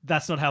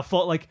that's not how it's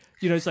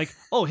like,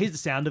 oh, here's the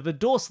sound of a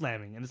door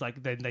slamming, and it's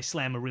like they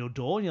slam a real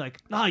door, and you're like,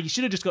 no, you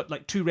should have just got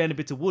like 2 random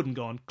bits of wood and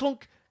gone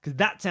clunk, because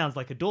that sounds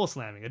like a door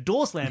slamming. A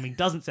door slamming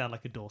doesn't sound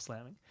like a door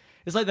slamming.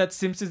 It's like that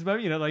Simpsons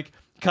moment, like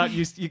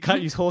you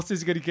can't use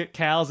horses. You got to get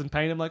cows and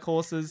paint them like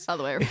horses.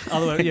 Other way,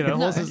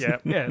 horses.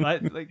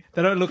 Like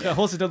they don't look.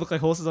 Horses don't look like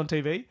horses on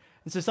TV.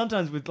 And so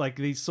sometimes with like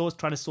these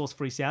trying to source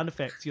free sound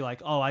effects, you're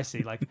like, oh, I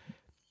see. Like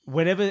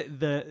whenever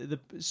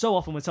so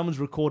often when someone's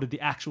recorded the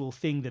actual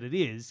thing that it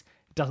is,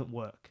 it doesn't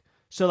work.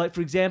 So like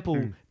for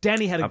example,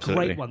 Danny had a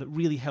great one that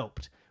really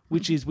helped,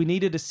 which is we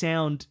needed a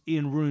sound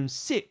in room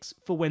 6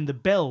 for when the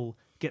bell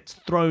gets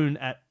thrown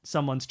at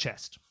someone's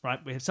chest. Right,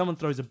 we have someone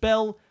throws a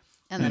bell.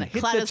 And then it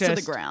clatters to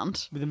the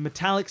ground with a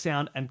metallic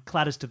sound and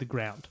clatters to the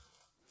ground.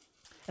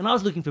 And I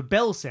was looking for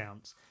bell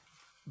sounds,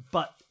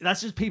 but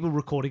that's just people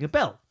recording a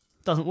bell.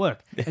 Doesn't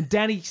work. And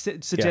Danny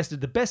suggested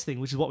the best thing,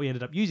 which is what we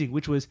ended up using,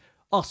 which was,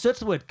 search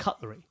the word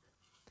cutlery.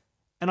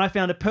 And I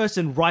found a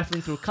person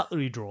rifling through a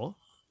cutlery drawer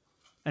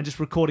and just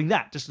recording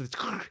that.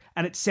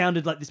 And it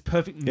sounded like this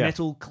perfect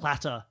metal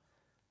clatter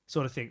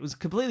sort of thing. It was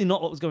completely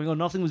not what was going on.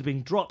 Nothing was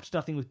being dropped.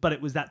 But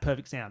it was that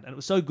perfect sound. And it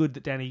was so good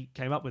that Danny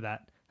came up with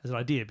that as an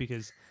idea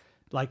because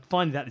Like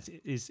finding that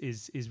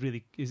is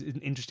really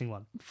an interesting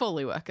one.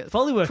 Foley work is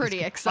Foley work pretty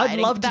is, exciting.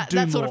 I'd love to do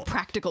that more. sort of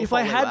practical. If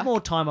Foley I had work. more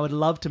time, I would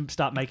love to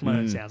start making my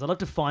own sounds. I'd love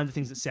to find the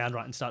things that sound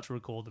right and start to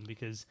record them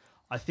because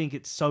I think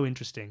it's so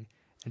interesting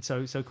and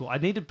so cool. I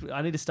need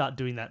to start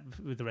doing that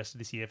with the rest of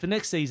this year. For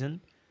next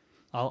season,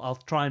 I'll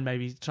try and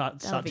maybe start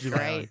That'd be to do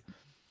my own. great.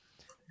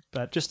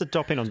 But Just to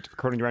drop in on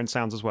recording your own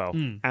sounds as well.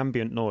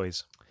 Ambient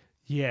noise.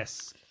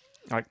 yes,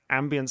 Like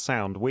ambient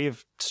sound,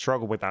 we've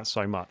struggled with that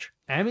so much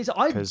I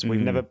because we've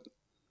never.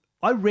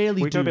 I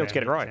rarely We've do never been able to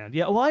get it ambient right. sound.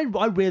 Yeah,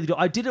 well, I rarely do.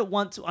 I did it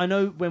once. I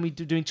know when we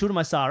were doing Children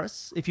of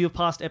Mysaris, if you have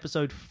past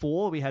episode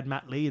 4, we had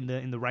Matt Lee in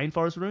the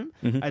rainforest room.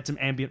 I had some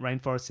ambient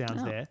rainforest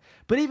sounds there.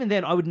 But even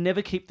then, I would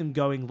never keep them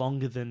going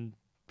longer than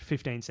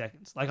 15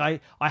 seconds. Like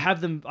I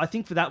have them. I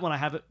think for that one, I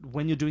have it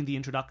when you're doing the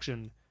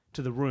introduction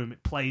to the room.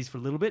 It plays for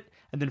a little bit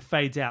and then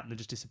fades out and then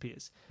just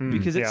disappears.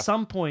 Because at yeah.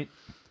 some point,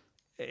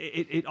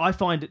 I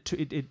find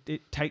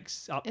it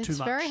takes up too It's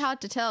much. very hard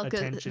to tell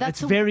because Attention.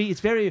 that's It's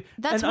very.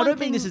 that's And I one don't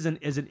mean this thing-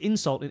 as an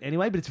insult in any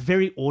way, but it's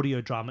very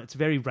audio drama. It's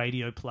very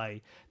radio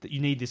play that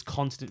you need this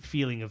constant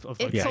feeling of It's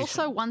location.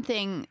 also one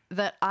thing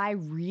that I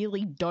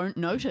really don't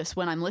notice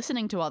when I'm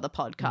listening to other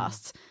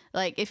podcasts.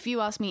 Like, if you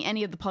ask me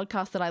any of the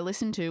podcasts that I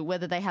listen to,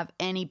 whether they have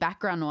any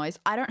background noise,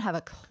 I don't have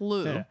a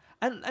clue. Yeah.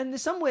 And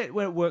there's somewhere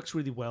where it works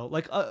really well.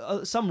 Like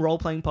some role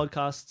playing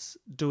podcasts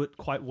do it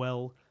quite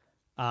well,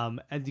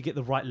 and you get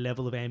the right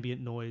level of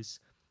ambient noise.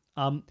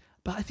 But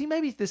I think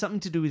maybe there's something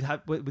to do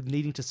with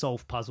needing to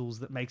solve puzzles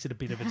that makes it a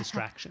bit of a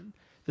distraction.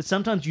 That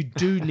sometimes you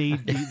do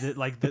need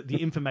the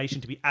information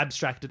to be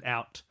abstracted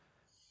out.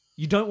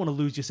 You don't want to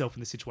lose yourself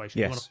in the situation.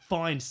 Yes. You want to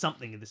find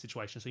something in the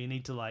situation, so you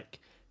need to like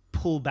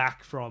pull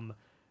back from.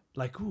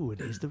 Like, ooh, it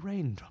is the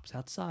raindrops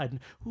outside, and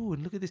ooh,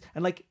 and look at this,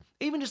 and like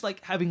even just like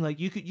having like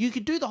you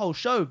could do the whole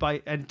show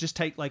and just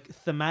take like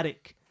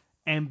thematic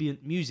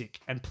ambient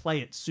music and play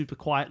it super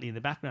quietly in the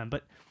background.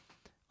 But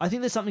I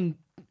think there's something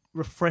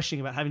refreshing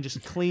about having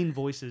just clean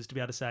voices to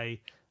be able to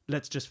say,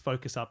 let's just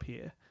focus up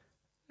here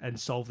and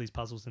solve these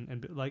puzzles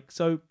and like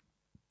so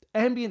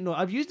ambient noise.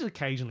 I've used it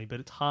occasionally, but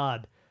it's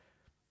hard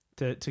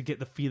to get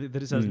the feeling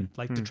that it doesn't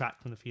like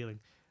detract from the feeling.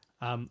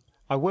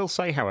 I will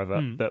say,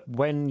 however, that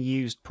when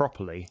used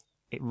properly,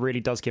 it really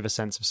does give a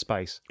sense of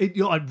space.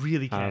 I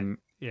really can.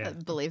 I Yeah.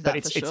 believe But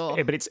that for sure.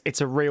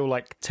 it's a real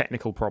like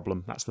technical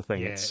problem. That's the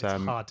thing. Yeah, it's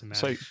hard to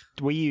So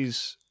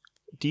manage.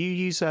 do you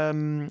use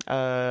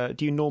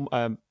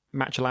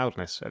match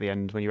loudness at the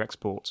end when you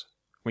export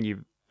when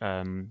you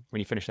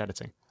finish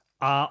editing?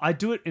 I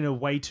do it in a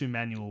way too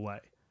manual way.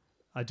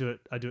 I do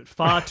it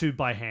far too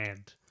by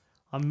hand.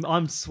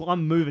 I'm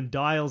moving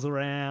dials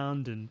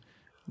around and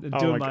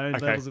doing my own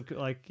okay. levels of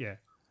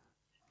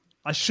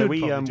I So should. we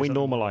probably do something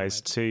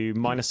normalized to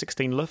minus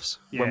 16 LUFS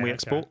when Yeah, we okay.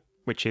 export,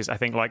 which is I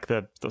think like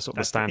the sort of the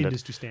That's standard.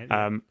 industry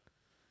standard.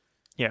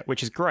 Yeah,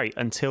 which is great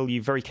until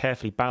you very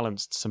carefully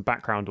balanced some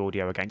background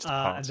audio against the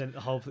and part, then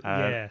the whole which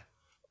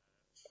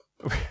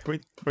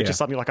Yeah. is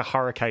suddenly like a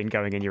hurricane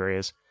going in your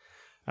ears.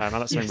 And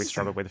that's something we've Yes.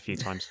 struggled with a few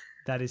times.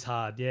 that is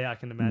hard. Yeah, I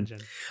can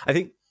imagine. I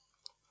think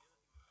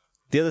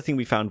the other thing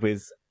we found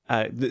with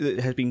that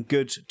has been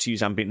good to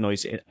use ambient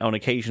noise on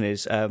occasion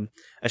is,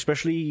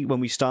 especially when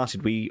we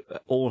started, we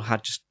all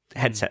had just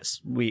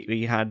headsets.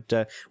 We had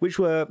which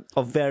were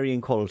of varying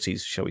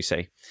qualities, shall we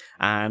say,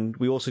 and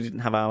we also didn't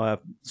have our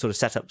sort of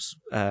setups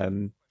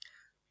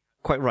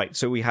quite right.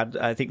 So we had,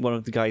 I think one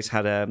of the guys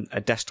had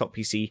a desktop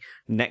PC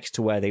next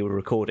to where they were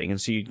recording, and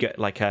so you'd get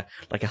like a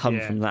hum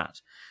Yeah. from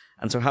that.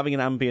 And so having an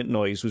ambient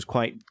noise was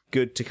quite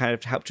good to kind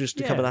of help just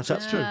to Yeah, cover that up.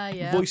 that's true.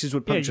 Yeah. Voices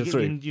would Yeah, puncture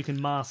through. you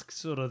can mask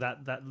sort of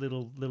that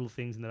little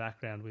things in the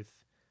background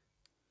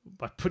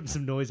by putting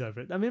some noise over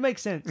it. I mean, it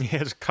makes sense. Yeah,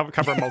 just cover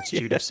a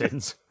multitude of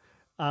sins.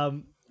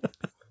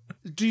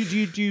 Do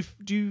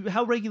you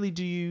how regularly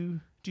do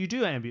you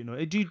do ambient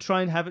noise? Do you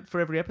try and have it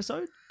for every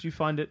episode? Do you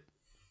find it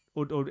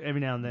or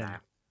every now and then?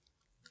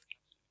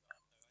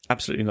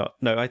 Absolutely not.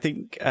 No, I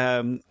think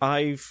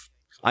I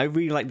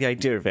really like the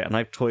idea of it, and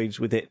I've toyed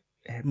with it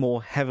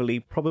more heavily.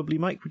 Probably,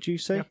 Mike, would you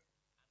say? Yep.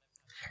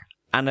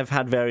 And I've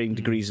had varying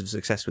degrees of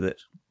success with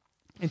it.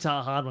 It's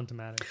a hard one to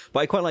manage.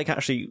 But I quite like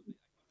actually.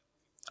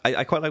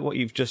 I quite like what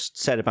you've just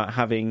said about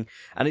having,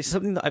 and it's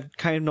something that I've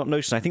kind of not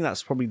noticed. And I think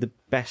that's probably the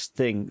best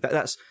thing.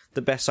 That's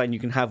the best sign you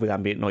can have with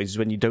ambient noise is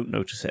when you don't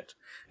notice it.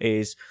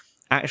 Is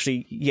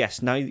actually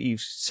yes. Now that you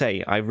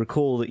say, I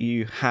recall that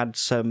you had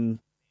some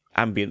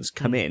ambience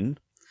come in.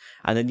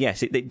 And then,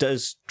 yes, it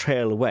does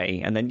trail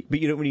away, but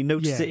you don't really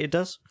notice Yeah. it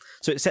does.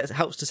 So it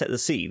helps to set the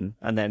scene,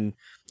 and then,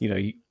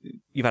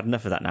 you've had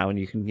enough of that now, and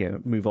you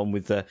can, move on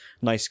with the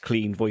nice,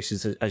 clean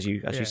voices, as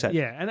you said.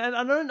 Yeah, and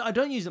I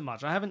don't use it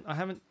much. I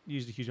haven't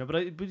used a huge amount,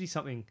 but it would be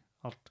something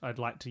I'd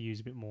like to use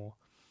a bit more.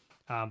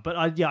 But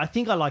I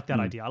think I like that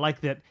idea. I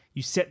like that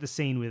you set the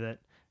scene with it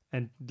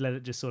and let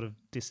it just sort of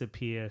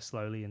disappear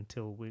slowly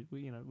until we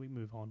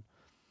move on.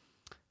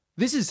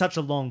 This is such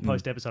a long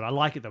post episode. I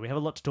like it though. We have a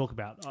lot to talk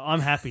about.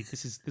 I'm happy.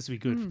 This will be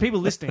good. For people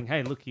listening,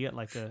 hey, look, you get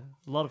like a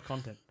lot of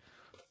content.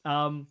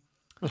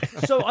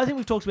 So I think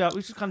we've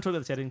just kind of talked about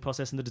the setting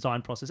process and the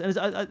design process,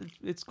 and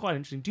it's quite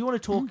interesting. Do you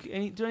want to talk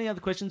any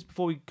other questions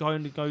before we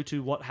go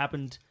to what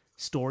happened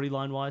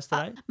storyline wise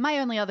today? My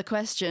only other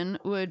question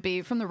would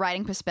be from the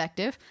writing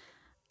perspective.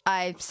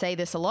 I say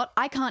this a lot.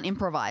 I can't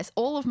improvise.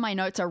 All of my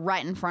notes are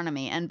right in front of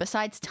me, and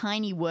besides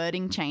tiny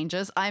wording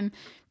changes, I'm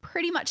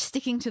pretty much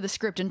sticking to the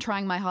script and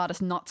trying my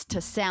hardest not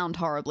to sound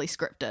horribly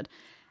scripted.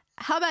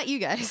 How about you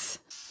guys?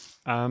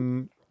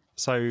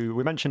 So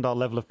we mentioned our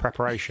level of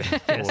preparation,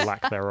 or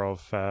lack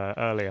thereof,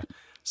 earlier.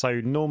 So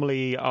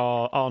normally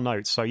our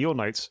notes, so your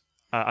notes,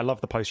 I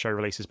love the post-show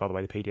releases, by the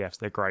way, the PDFs,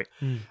 they're great.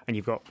 And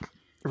you've got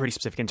really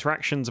specific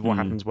interactions of what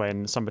happens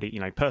when somebody,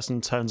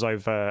 person turns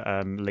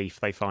over leaf,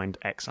 they find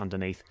X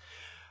underneath.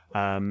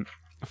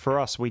 For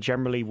us, we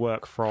generally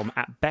work from,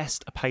 at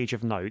best, a page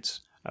of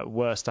notes, at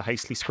worst, a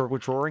hastily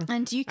scribbled drawing,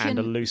 and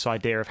a loose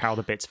idea of how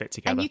the bits fit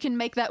together. And you can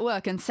make that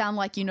work and sound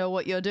like you know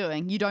what you're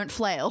doing. You don't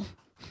flail.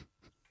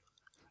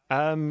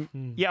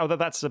 Yeah, although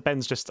that's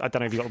Ben's just, I don't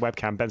know if you've got the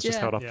webcam, Ben's just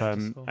held up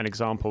an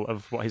example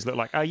of what he's looked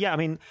like. Yeah, I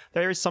mean,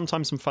 there is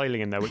sometimes some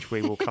failing in there, which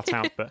we will cut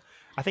out, but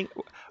I think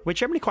we're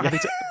generally quite happy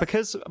to,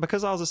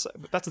 because ours is,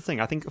 that's the thing,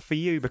 I think for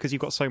you, because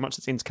you've got so much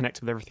that's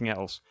interconnected with everything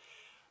else,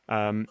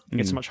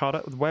 it's much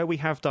harder. Where we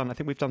have done, I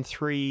think we've done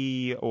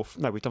 4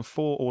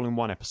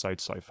 all-in-one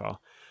episodes so far,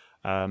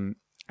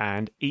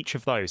 and each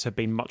of those have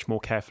been much more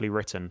carefully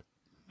written,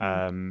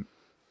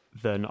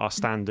 than our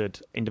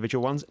standard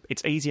individual ones.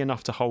 It's easy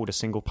enough to hold a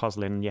single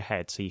puzzle in your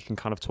head so you can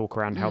kind of talk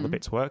around how the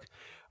bits work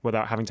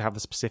without having to have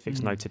the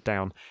specifics noted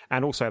down.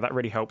 And also that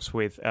really helps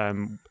with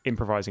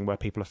improvising where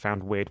people have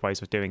found weird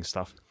ways of doing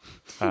stuff.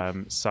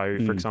 So,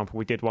 for example,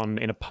 we did one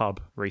in a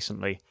pub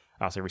recently,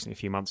 a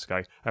few months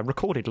ago,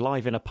 recorded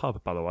live in a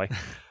pub, by the way,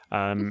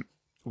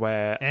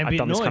 where I've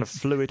done this kind of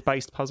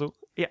fluid-based puzzle.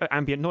 Yeah,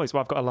 ambient noise. Well,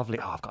 I've got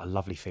a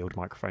lovely field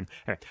microphone.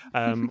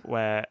 Anyway,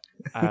 where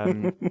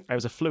it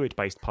was a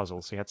fluid-based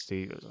puzzle, so you had to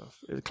do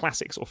a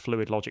classic sort of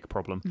fluid logic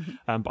problem.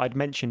 But I'd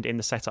mentioned in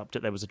the setup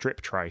that there was a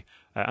drip tray,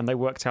 and they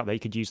worked out that you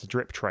could use the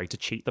drip tray to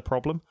cheat the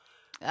problem.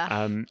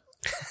 And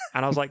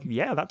I was like,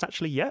 yeah, that's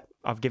actually,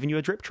 I've given you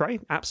a drip tray.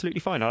 Absolutely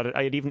fine.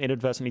 I had even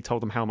inadvertently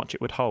told them how much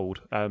it would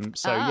hold.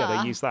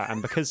 They used that.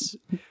 And because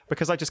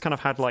I just kind of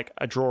had like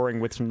a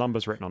drawing with some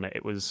numbers written on it,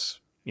 it was,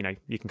 you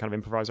can kind of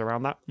improvise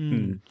around that.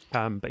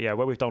 But yeah,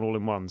 where we've done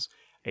all-in-ones,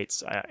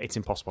 it's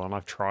impossible, and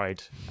I've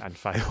tried and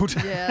failed.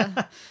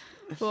 Yeah.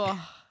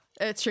 Oh,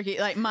 it's tricky.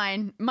 Like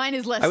mine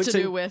is less to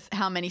do with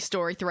how many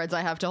story threads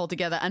I have to hold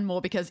together, and more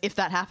because if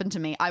that happened to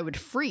me, I would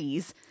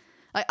freeze.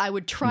 I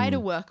would try to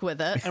work with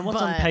it. And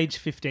what's on page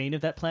 15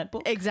 of that plant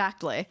book?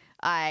 Exactly.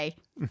 I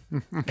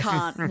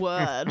can't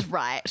word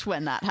right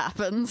when that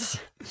happens.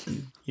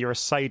 You're a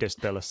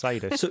sadist, Bill, a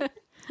sadist. So,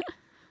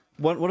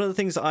 one of the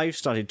things that I've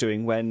started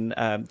doing when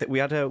we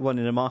had one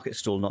in a market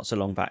stall not so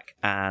long back,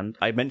 and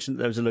I mentioned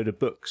that there was a load of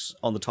books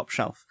on the top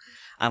shelf,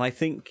 and I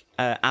think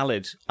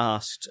Alid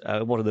asked,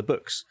 what are the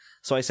books?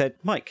 So I said,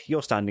 Mike,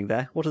 you're standing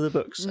there. What are the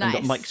books? Nice.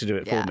 And got Mike to do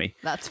it for me.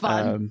 That's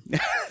fun.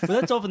 Well,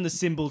 that's often the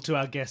symbol to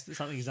our guest that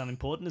something is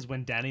unimportant, is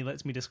when Danny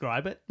lets me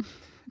describe it.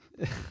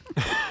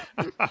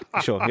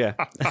 Sure, yeah.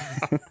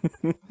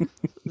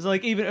 It's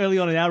like even early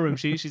on in our room,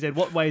 she said,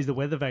 what way is the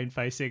weather vane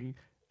facing?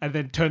 And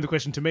then turned the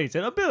question to me and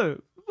said, oh, Bill,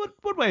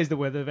 what way is the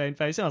weather vane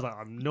facing? I was like,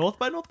 I'm north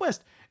by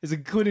northwest. It's a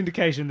good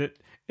indication that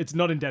it's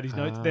not in Daddy's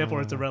notes, therefore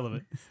it's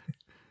irrelevant.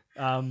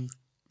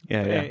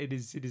 It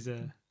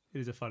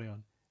is a funny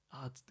one.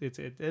 Oh,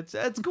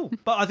 it's cool.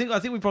 But I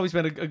think we probably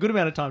spent a good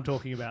amount of time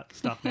talking about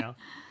stuff now.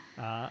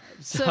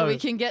 So we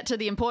can get to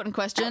the important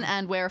question,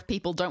 and where if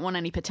people don't want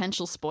any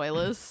potential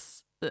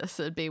spoilers, this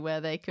would be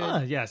where they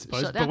could. Yeah, I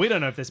suppose. But we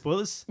don't know if they're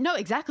spoilers. No,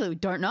 exactly. We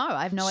don't know.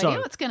 I have no idea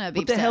what's going to be.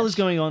 What the hell is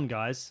going on,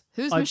 guys?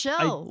 Who's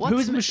Michelle? Who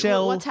is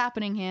Michelle? What's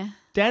happening here?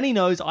 Danny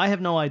knows. I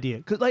have no idea.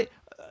 Because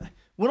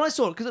when I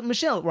saw it, because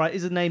Michelle, right,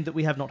 is a name that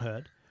we have not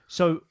heard.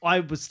 So I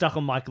was stuck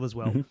on Michael as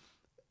well.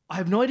 I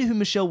have no idea who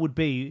Michelle would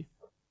be.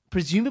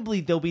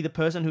 Presumably, they'll be the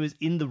person who is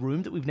in the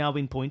room that we've now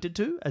been pointed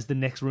to as the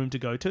next room to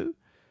go to.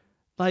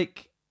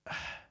 Like, I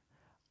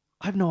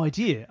have no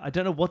idea. I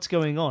don't know what's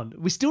going on.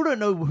 We still don't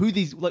know who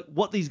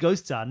what these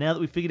ghosts are now that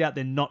we've figured out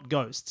they're not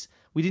ghosts.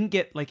 We didn't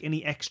get like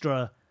any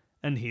extra,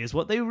 and here's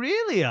what they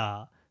really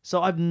are.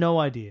 So I have no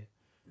idea.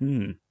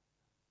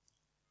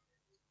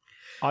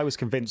 I was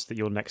convinced that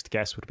your next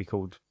guest would be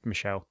called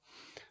Michelle.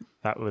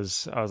 I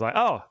was like,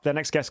 oh, the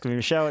next guest is going to be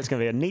Michelle. It's going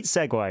to be a neat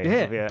segue. Yeah,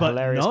 It'll be a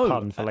hilarious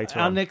pun for later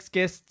on. Our next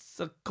guests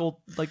are called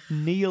like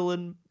Neil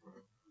and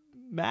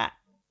Matt.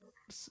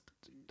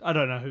 I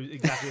don't know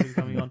who's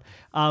coming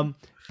on.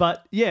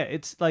 But yeah,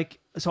 it's like,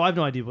 so I have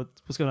no idea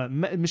what's going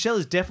on. Michelle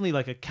is definitely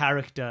like a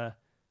character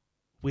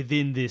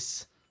within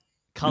this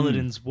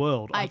Culloden's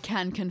world. I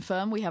can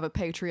confirm we have a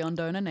Patreon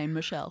donor named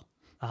Michelle.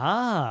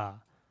 I'll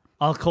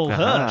call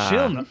her.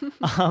 She'll know.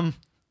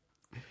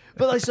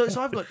 But like, so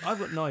I've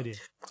got no idea.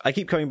 I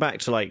keep coming back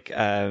to like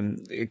kind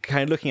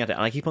of looking at it,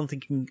 and I keep on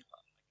thinking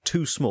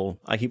too small.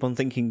 I keep on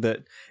thinking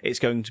that it's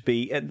going to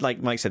be,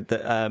 like Mike said,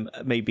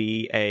 that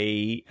maybe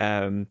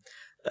the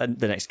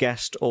next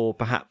guest, or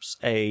perhaps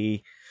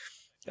a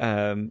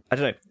I don't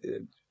know,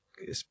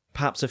 it's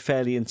perhaps a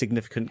fairly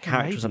insignificant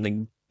character maybe. or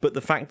something, but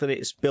the fact that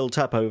it's built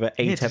up over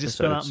 8 to episodes, just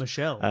spell out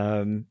Michelle.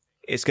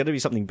 it's going to be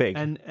something big.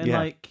 And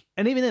yeah.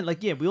 and even then,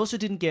 we also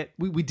didn't get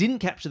we didn't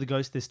capture the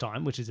ghost this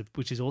time, which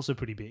is also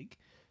pretty big.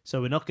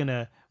 So we're not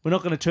gonna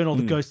turn all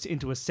the ghosts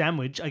into a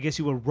sandwich. I guess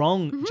you were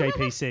wrong,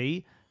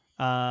 JPC,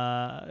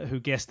 who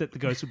guessed that the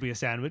ghost would be a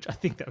sandwich. I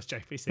think that was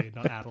JPC,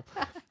 not Adel.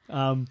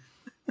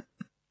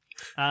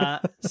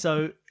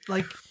 So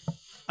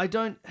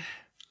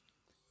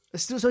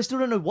I still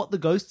don't know what the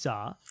ghosts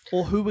are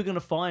or who we're gonna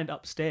find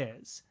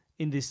upstairs.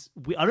 In this,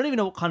 I don't even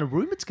know what kind of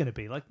room it's going to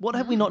be. Like, what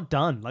have we not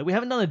done? Like, we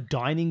haven't done a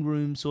dining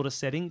room sort of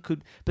setting.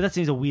 But that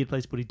seems a weird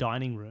place to put a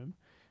dining room.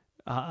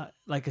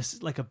 Like a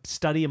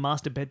study, a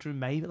master bedroom,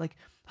 maybe. Like,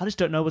 I just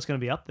don't know what's going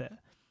to be up there.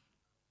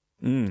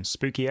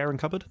 Spooky airing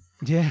cupboard.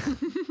 Yeah.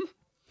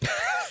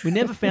 we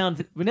never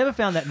found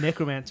that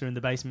necromancer in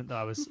the basement that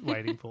I was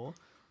waiting for.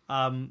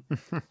 I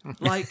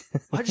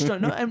just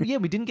don't know. And yeah,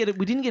 we didn't get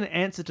an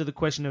answer to the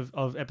question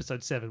of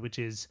episode 7, which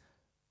is,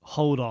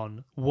 hold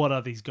on, what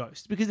are these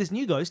ghosts? Because this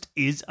new ghost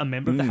is a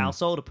member of the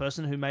household, a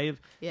person who may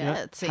have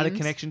it had a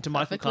connection to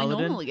Michael perfectly normal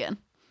Culloden. again.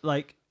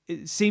 Like,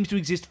 it seems to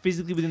exist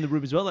physically within the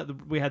room as well. Like,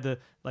 we had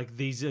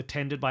these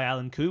attended by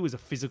Alan Koo was a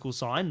physical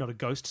sign, not a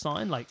ghost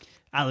sign. Like,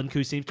 Alan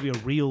Koo seems to be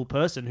a real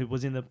person who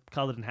was in the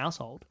Culloden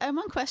household. And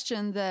one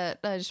question that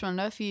I just want to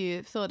know if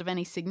you thought of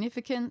any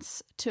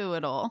significance to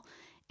it all.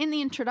 In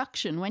the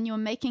introduction, when you were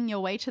making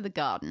your way to the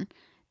garden,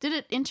 did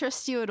it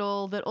interest you at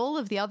all that all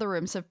of the other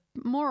rooms have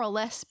more or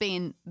less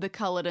been the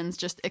Culladens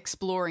just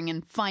exploring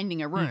and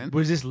finding a room?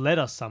 Was this led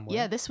us somewhere?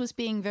 Yeah, this was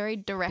being very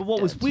directed. But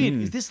what was weird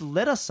is this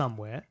led us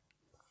somewhere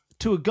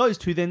to a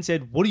ghost who then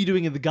said, "What are you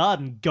doing in the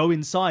garden? Go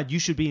inside. You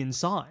should be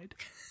inside."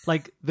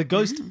 Like, the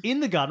ghost in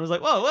the garden was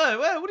like, "Whoa,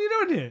 what are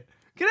you doing here?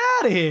 Get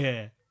out of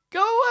here.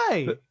 Go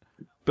away."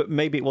 But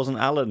maybe it wasn't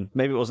Alan.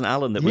 Maybe it wasn't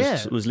Alan that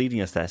was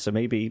leading us there. So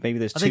maybe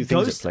there's two things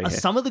ghosts, at play are here.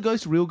 some of the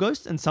ghosts real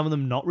ghosts and some of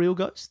them not real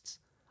ghosts?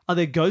 Are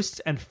there ghosts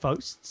and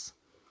phosts?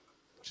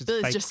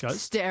 Billy's fake just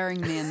ghosts? staring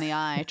me in the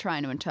eye,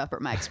 trying to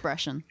interpret my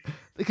expression.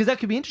 Because that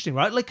could be interesting,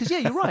 right? Like, because, yeah,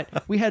 you're right.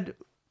 We had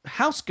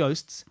house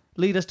ghosts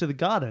lead us to the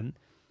garden,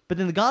 but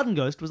then the garden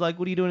ghost was like,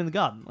 "What are you doing in the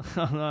garden?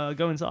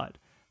 Go inside.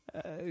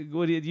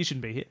 You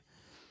shouldn't be here."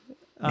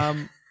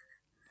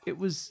 It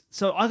was...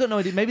 So, I got no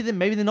idea. Maybe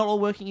they're not all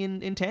working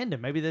in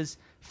tandem. Maybe there's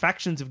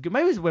factions of...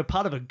 Maybe we're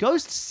part of a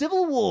ghost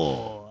civil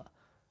war.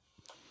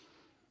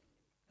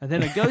 And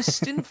then a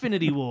ghost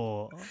infinity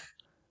war.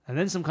 And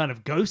then some kind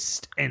of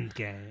ghost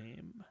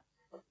endgame.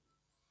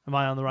 Am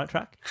I on the right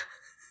track?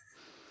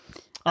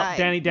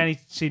 Danny,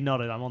 she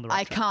nodded. I'm on the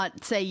right track. I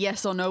can't say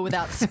yes or no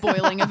without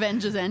spoiling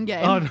Avengers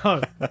Endgame. Oh,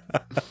 no.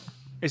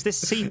 Is this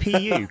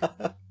CPU?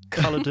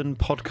 Culloden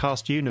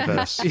Podcast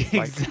Universe.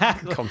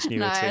 Exactly. Continuity.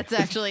 No, it's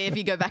actually, if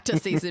you go back to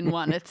season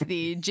 1, it's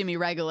the Jimmy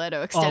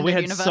Ragoletto extended We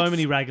had universe. so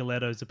many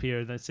Ragolettos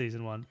appear in that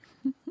season 1.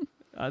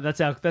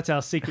 That's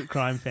our secret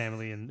crime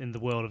family in the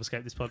world of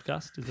Escape This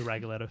Podcast, is the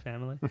Ragoletto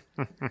family.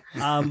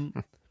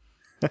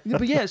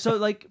 But yeah, so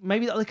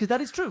maybe because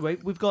that is true.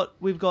 Right? We've got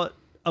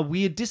a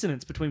weird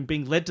dissonance between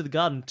being led to the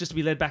garden just to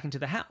be led back into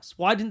the house.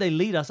 Why didn't they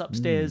lead us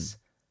upstairs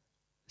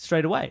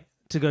straight away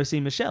to go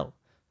see Michelle,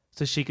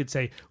 so she could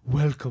say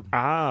welcome?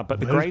 But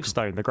the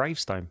Welcome.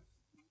 gravestone.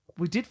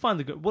 We did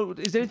find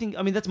is there anything?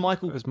 I mean, that's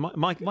Michael. It was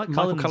Michael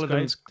Culloden's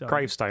Culloden's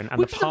gravestone, and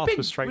which the is a path big-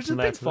 was straight which from is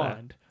a there big to there.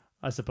 find,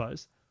 I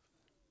suppose.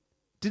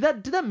 Did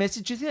that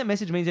message? Do you think that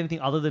message means anything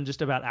other than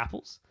just about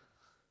apples?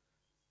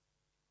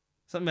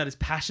 Something about his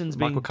passions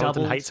Michael being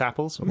Culloden doubled. hates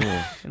apples.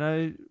 You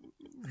know,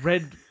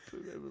 red.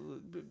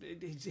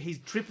 He's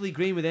triply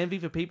green with envy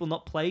for people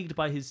not plagued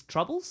by his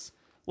troubles.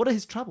 What are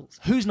his troubles?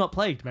 Who's not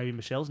plagued? Maybe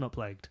Michelle's not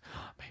plagued.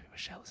 Maybe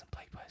Michelle isn't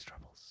plagued by his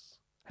troubles,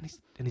 and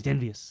he's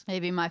envious.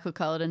 Maybe Michael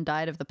Culloden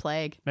died of the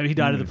plague. Maybe he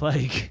died of the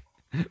plague.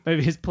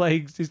 Maybe his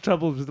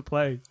troubles was the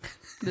plague.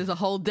 There's a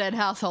whole dead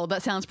household.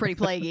 That sounds pretty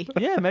plaguey.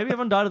 Yeah, maybe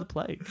everyone died of the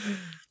plague.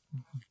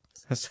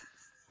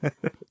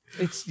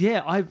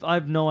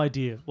 I've no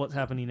idea what's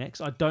happening next.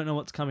 I don't know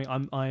what's coming.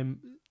 I'm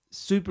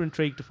super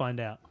intrigued to find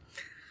out.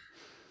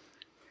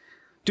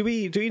 Do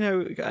we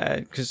know?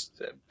 Because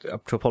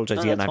to apologise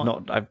No, again, that's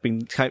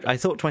I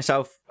thought to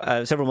myself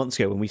several months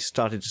ago when we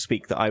started to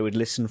speak that I would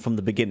listen from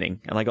the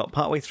beginning, and I got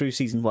partway through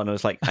season 1. I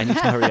was like, I need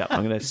to hurry up.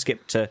 I'm going to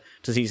skip to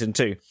season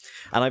 2,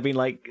 and I've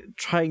been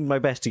trying my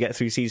best to get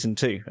through season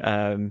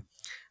 2,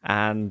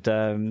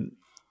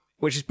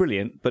 which is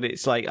brilliant. But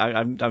it's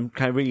I'm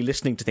kind of really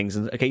listening to things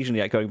and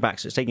occasionally going back,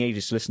 so it's taking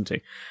ages to listen to.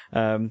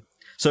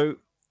 So.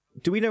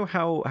 Do we know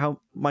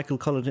how Michael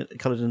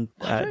Culloden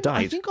died?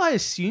 I think I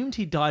assumed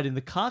he died in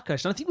the car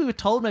crash. And I think we were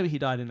told maybe he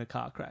died in a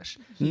car crash.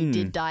 He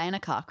did die in a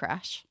car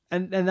crash.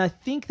 And I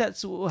think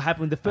that's what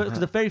happened. Because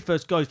the very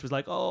first ghost was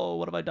like, "Oh,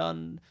 what have I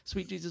done?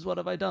 Sweet Jesus, what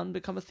have I done?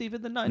 Become a thief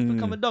in the night,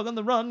 become a dog on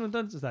the run."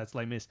 That's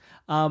Les Mis.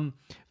 So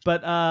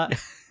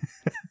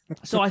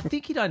I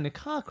think he died in a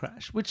car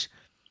crash, which,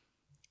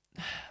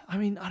 I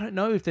mean, I don't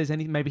know if there's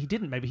anything. Maybe he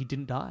didn't. Maybe he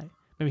didn't die.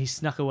 Maybe he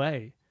snuck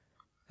away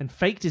and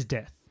faked his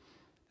death.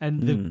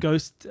 And the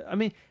ghost, I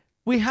mean,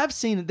 we have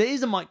seen there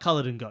is a Mike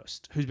Culloden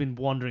ghost who's been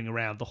wandering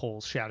around the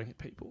halls shouting at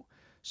people.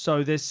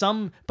 So there's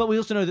some, but we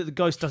also know that the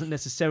ghost doesn't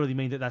necessarily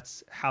mean that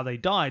that's how they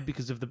died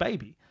because of the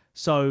baby.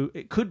 So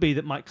it could be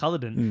that Mike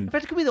Culloden, in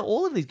fact, it could be that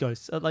all of these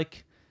ghosts are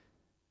like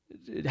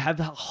have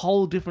a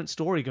whole different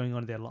story going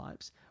on in their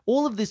lives.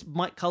 All of this,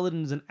 Mike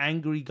Culloden's an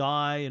angry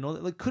guy and all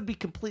that, like, could be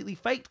completely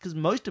faked because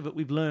most of it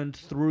we've learned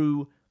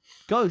through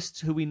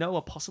ghosts who we know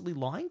are possibly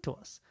lying to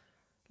us.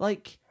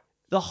 Like,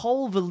 the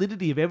whole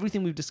validity of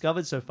everything we've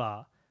discovered so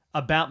far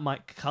about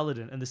Mike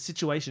Culloden and the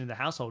situation in the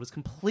household is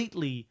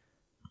completely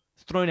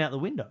thrown out the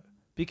window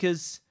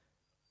because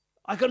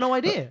I got no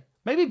idea.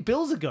 Maybe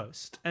Bill's a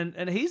ghost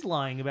and he's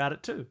lying about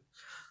it too.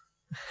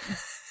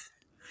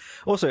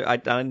 Also, I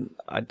don't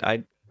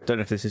know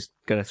if this is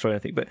going to throw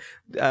anything, but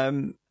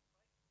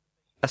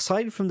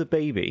aside from the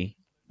baby,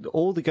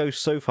 all the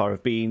ghosts so far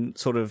have been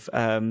sort of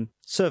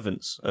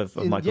servants of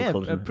Michael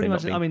Culloden. Pretty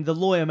much. I mean, the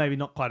lawyer maybe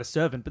not quite a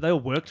servant, but they all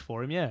worked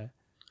for him, yeah.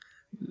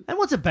 And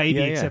what's a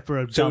baby except for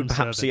a dumb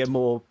perhaps servant? a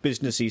more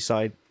businessy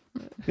side.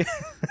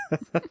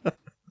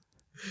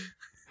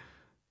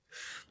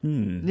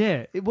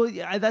 Yeah,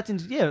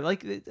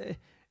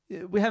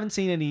 we haven't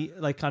seen any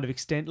like kind of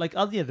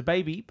the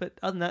baby, but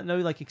other than that, no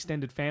like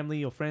extended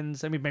family or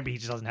friends. I mean, maybe he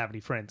just doesn't have any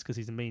friends because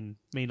he's a mean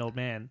old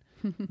man.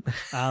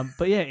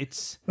 But yeah,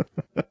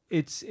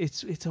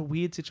 it's a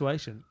weird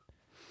situation.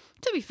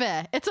 To be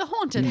fair, it's a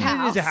haunted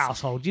house. It is a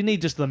household. You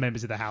need just the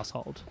members of the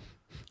household.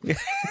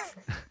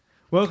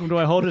 Welcome to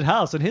my haunted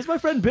house, and here's my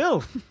friend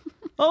Bill.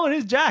 Oh, and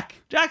here's Jack.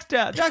 Jack's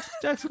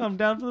come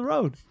down from the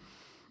road.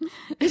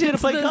 He's here to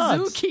play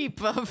cards.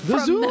 Zookeeper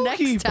from the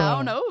next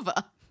town over.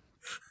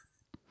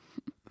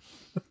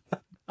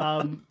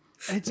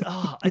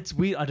 It's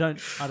weird. I don't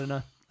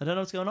know. I don't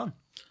know what's going on.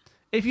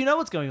 If you know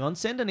what's going on,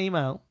 send an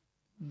email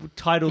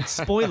titled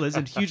 "Spoilers"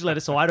 in huge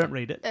letters so I don't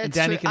read it. And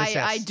Danny can assess.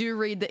 I do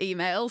read the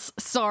emails.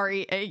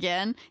 Sorry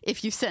again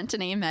if you sent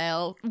an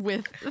email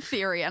with a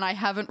theory and I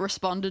haven't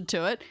responded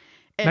to it.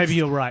 Maybe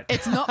you're right.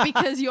 It's not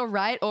because you're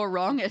right or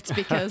wrong. It's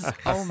because,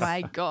 oh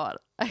my God,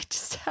 I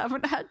just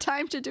haven't had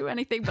time to do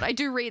anything, but I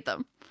do read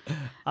them.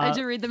 I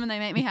do read them and they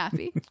make me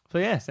happy. So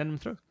yeah, send them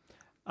through.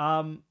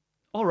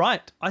 All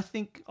right. I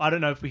don't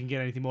know if we can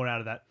get anything more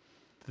out of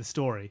the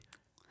story.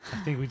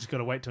 I think we just got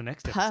to wait till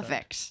next episode.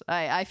 Perfect.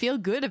 I feel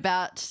good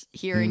about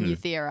hearing you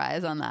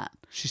theorize on that.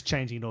 She's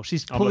changing it all.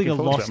 She's pulling a Lost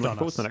on us. I'm looking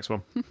forward to the next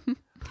one.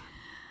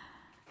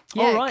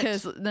 Yeah,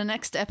 because the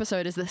next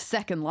episode is the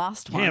second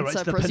last one, right,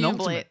 so the presumably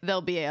penultimate.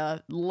 there'll be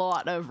a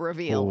lot of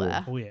reveal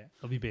there. Oh yeah,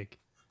 it'll be big.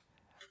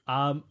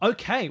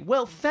 Okay,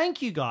 well,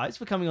 thank you guys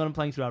for coming on and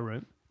playing through our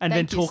room and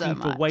Thank then you so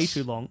talking for way much.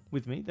 too long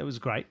with me. That was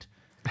great.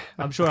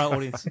 I'm sure our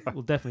audience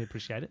will definitely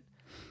appreciate it.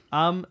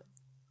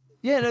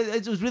 Yeah, no,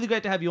 it was really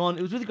great to have you on.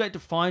 It was really great to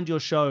find your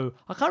show.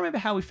 I can't remember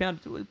how we found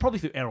it. Probably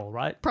through Errol,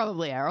 right?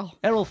 Probably Errol.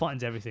 Errol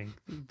finds everything.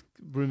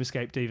 Room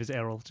Escape Divas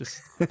Errol.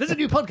 There's a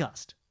new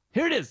podcast.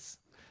 Here it is.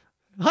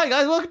 Hi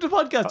guys, welcome to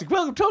podcasting.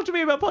 Welcome, talk to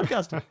me about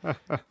podcasting.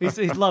 He's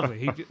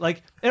lovely.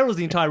 Errol's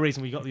the entire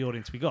reason we got the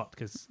audience we got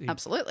because he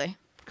Absolutely.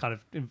 kind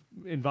of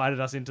invited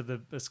us into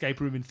the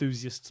escape room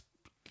enthusiasts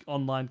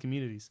online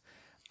communities.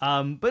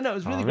 But no, it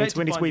was really great.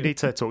 We need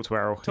to talk to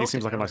Errol. He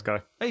seems like a nice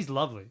guy. He's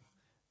lovely.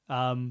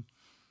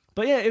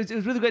 But yeah, it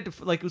was really great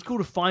to it was cool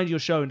to find your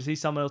show and to see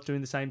someone else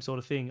doing the same sort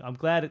of thing. I'm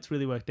glad it's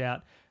really worked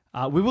out.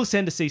 We will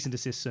send a cease and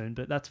desist soon,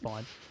 but that's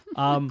fine.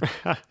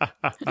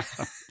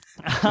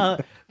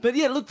 But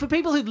yeah, look, for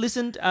people who've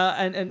listened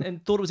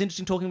and thought it was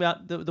interesting talking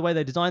about the way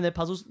they design their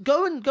puzzles,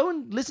 go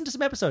and listen to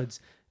some episodes.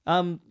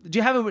 Do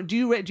you have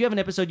an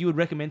episode you would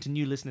recommend to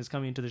new listeners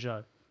coming into the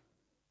show?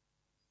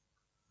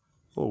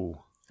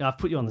 Oh, I've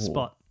put you on the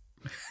spot.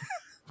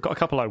 I've got a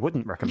couple I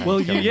wouldn't recommend.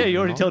 Well, you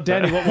already told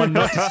Danny what one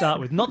not to start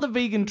with. Not the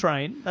vegan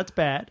train. That's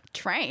bad.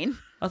 Train?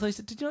 I thought you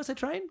said. Did you not say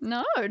train?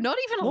 No, not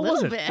even a What little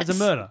was it? bit. It's a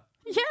murder.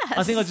 Yes.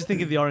 I think I was just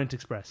thinking of the Orient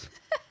Express.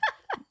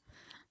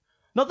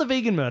 Not the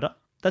vegan murder.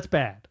 That's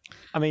bad.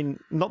 I mean,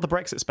 not the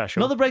Brexit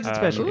special. Not the Brexit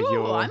special. If Ooh,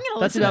 you're, I'm going to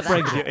That's listen about to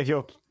that. Brexit. if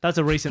you're That's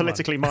a recent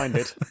politically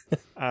minded,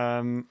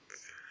 I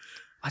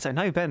don't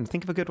know, Ben.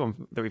 Think of a good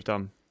one that we've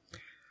done.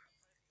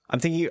 I'm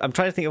trying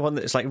to think of one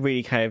that's like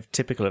really kind of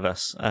typical of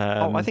us.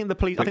 I think the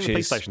police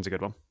is- station's a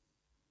good one.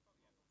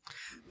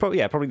 Probably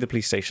the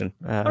police station.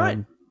 All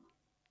right.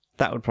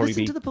 That would probably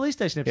Listen be. to the police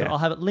station episode. Yeah. I'll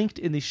have it linked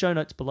in the show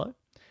notes below.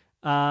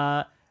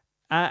 And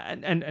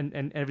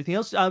everything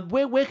else.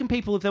 Where can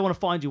people, if they want to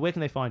find you, where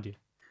can they find you?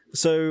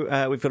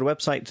 So we've got a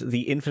website,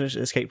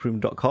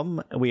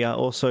 theinfiniteescaperoom.com. We are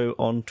also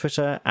on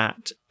Twitter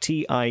at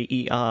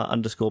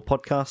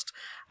TIER_podcast.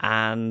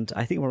 And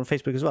I think we're on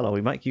Facebook as well, are we,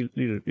 Mike? You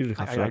look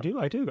after that.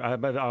 I do.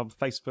 But our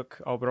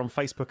Facebook, we're on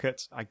Facebook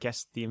at, I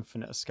guess, The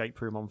Infinite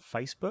Escape Room on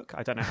Facebook.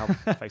 I don't know how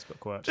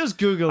Facebook works. Just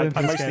Google I'm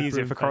Infinite mostly Escape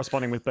easier Room for Facebook.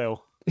 corresponding with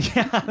Bill.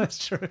 Yeah,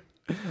 that's true.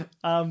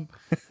 All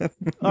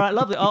right,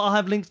 lovely. I'll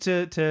have links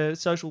to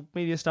social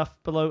media stuff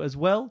below as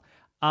well.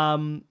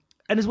 And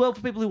And as well,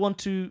 for people who want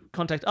to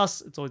contact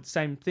us, it's always the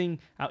same thing.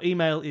 Our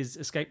email is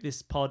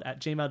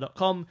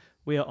escapethispod@gmail.com.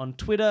 We are on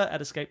Twitter at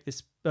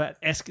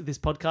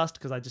escapethispodcast,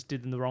 because I just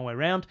did them the wrong way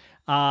around.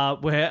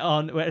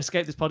 We're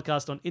Escape This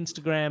Podcast on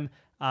Instagram.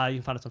 You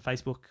can find us on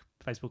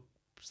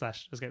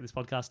Facebook.com/Escape This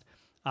Podcast.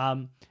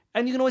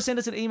 And you can always send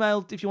us an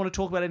email if you want to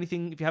talk about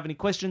anything, if you have any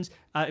questions,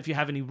 if you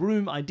have any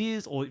room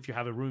ideas, or if you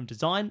have a room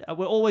design.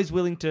 We're always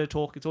willing to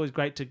talk. It's always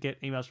great to get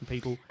emails from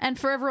people. And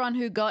for everyone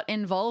who got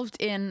involved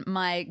in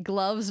my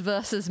gloves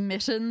versus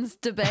mittens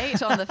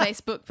debate on the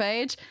Facebook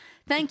page,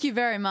 thank you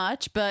very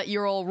much, but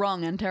you're all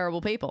wrong and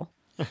terrible people.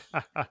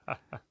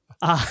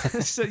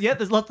 So yeah,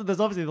 there's a lot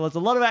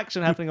of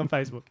action happening on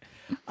Facebook.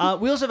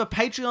 We also have a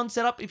Patreon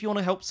set up if you want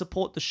to help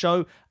support the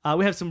show.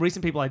 We have some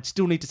recent people I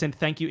still need to send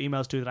thank you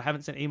emails to that I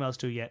haven't sent emails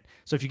to yet.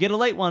 So if you get a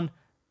late one,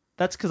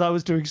 that's because I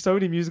was doing so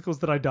many musicals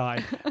that I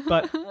died.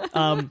 But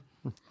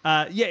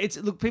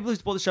people who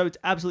support the show, it's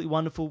absolutely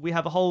wonderful. We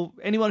have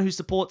anyone who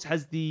supports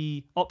has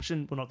the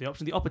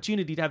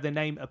opportunity to have their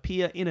name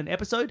appear in an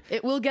episode.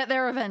 It will get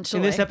there eventually.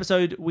 In this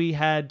episode, we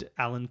had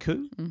Alan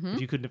Koo,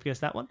 if you couldn't have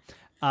guessed that one,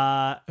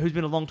 who's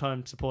been a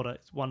long-time supporter.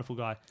 It's a wonderful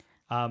guy.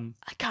 I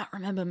can't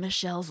remember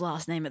Michelle's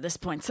last name at this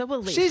point, so we'll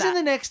leave She's that. in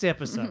the next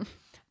episode.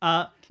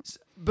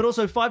 But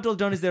also, $5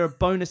 donors, there are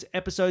bonus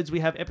episodes.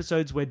 We have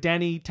episodes where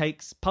Danny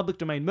takes public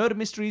domain murder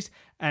mysteries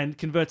and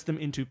converts them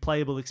into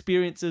playable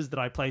experiences that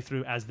I play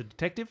through as the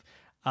detective,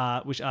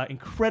 which are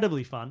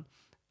incredibly fun.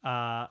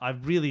 I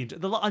really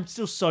enjoyed. I'm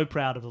still so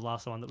proud of the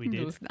last one that we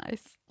did. It was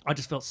nice. I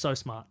just felt so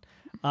smart.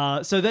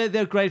 So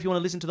they're great if you want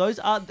to listen to those.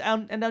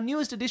 And our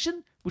newest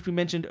edition, which we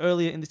mentioned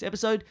earlier in this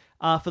episode,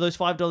 for those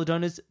 $5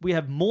 donors, we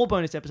have more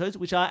bonus episodes,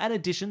 which are an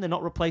addition. They're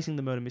not replacing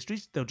the murder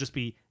mysteries. They'll just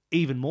be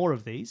even more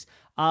of these.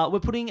 We're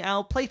putting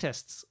our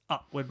playtests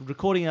up. We're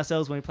recording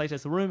ourselves when we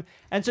playtest the room.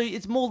 And so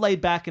it's more laid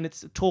back and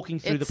it's talking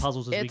through the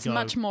puzzles as we go. It's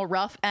much more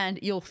rough, and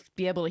you'll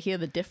be able to hear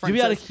the differences.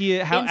 You'll be able to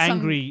hear how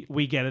angry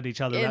we get at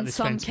each other about this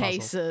fence puzzle. In some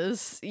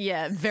cases,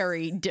 yeah,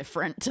 very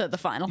different to the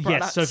final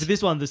product. Yes, so for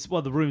this one,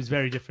 the room's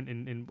very different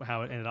in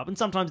how it ended up. And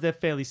sometimes they're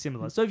fairly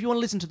similar. So if you want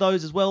to listen to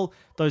those as well,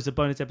 those are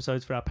bonus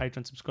episodes for our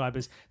Patreon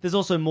subscribers. There's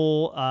also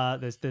more,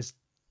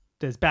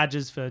 there's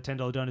badges for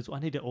 $10 donors. I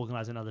need to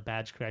organise another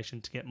badge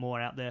creation to get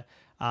more out there.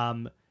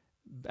 And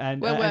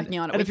we're working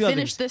on it. We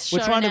finished this show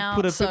now. We're trying now,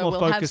 to put a bit more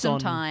focus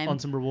time. on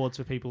some rewards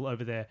for people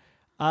over there.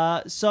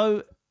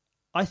 So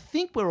I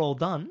think we're all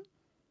done.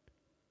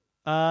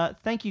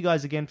 Thank you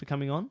guys again for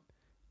coming on.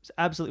 It's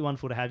absolutely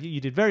wonderful to have you.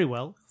 You did very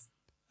well.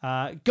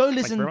 Go listen.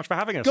 Thank you very much for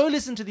having us. Go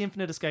listen to The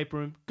Infinite Escape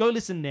Room. Go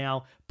listen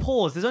now.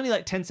 Pause. There's only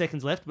like 10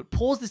 seconds left, but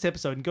pause this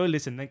episode and go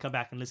listen, then come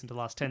back and listen to the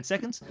last 10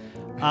 seconds.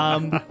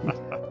 And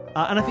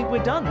I think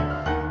we're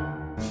done.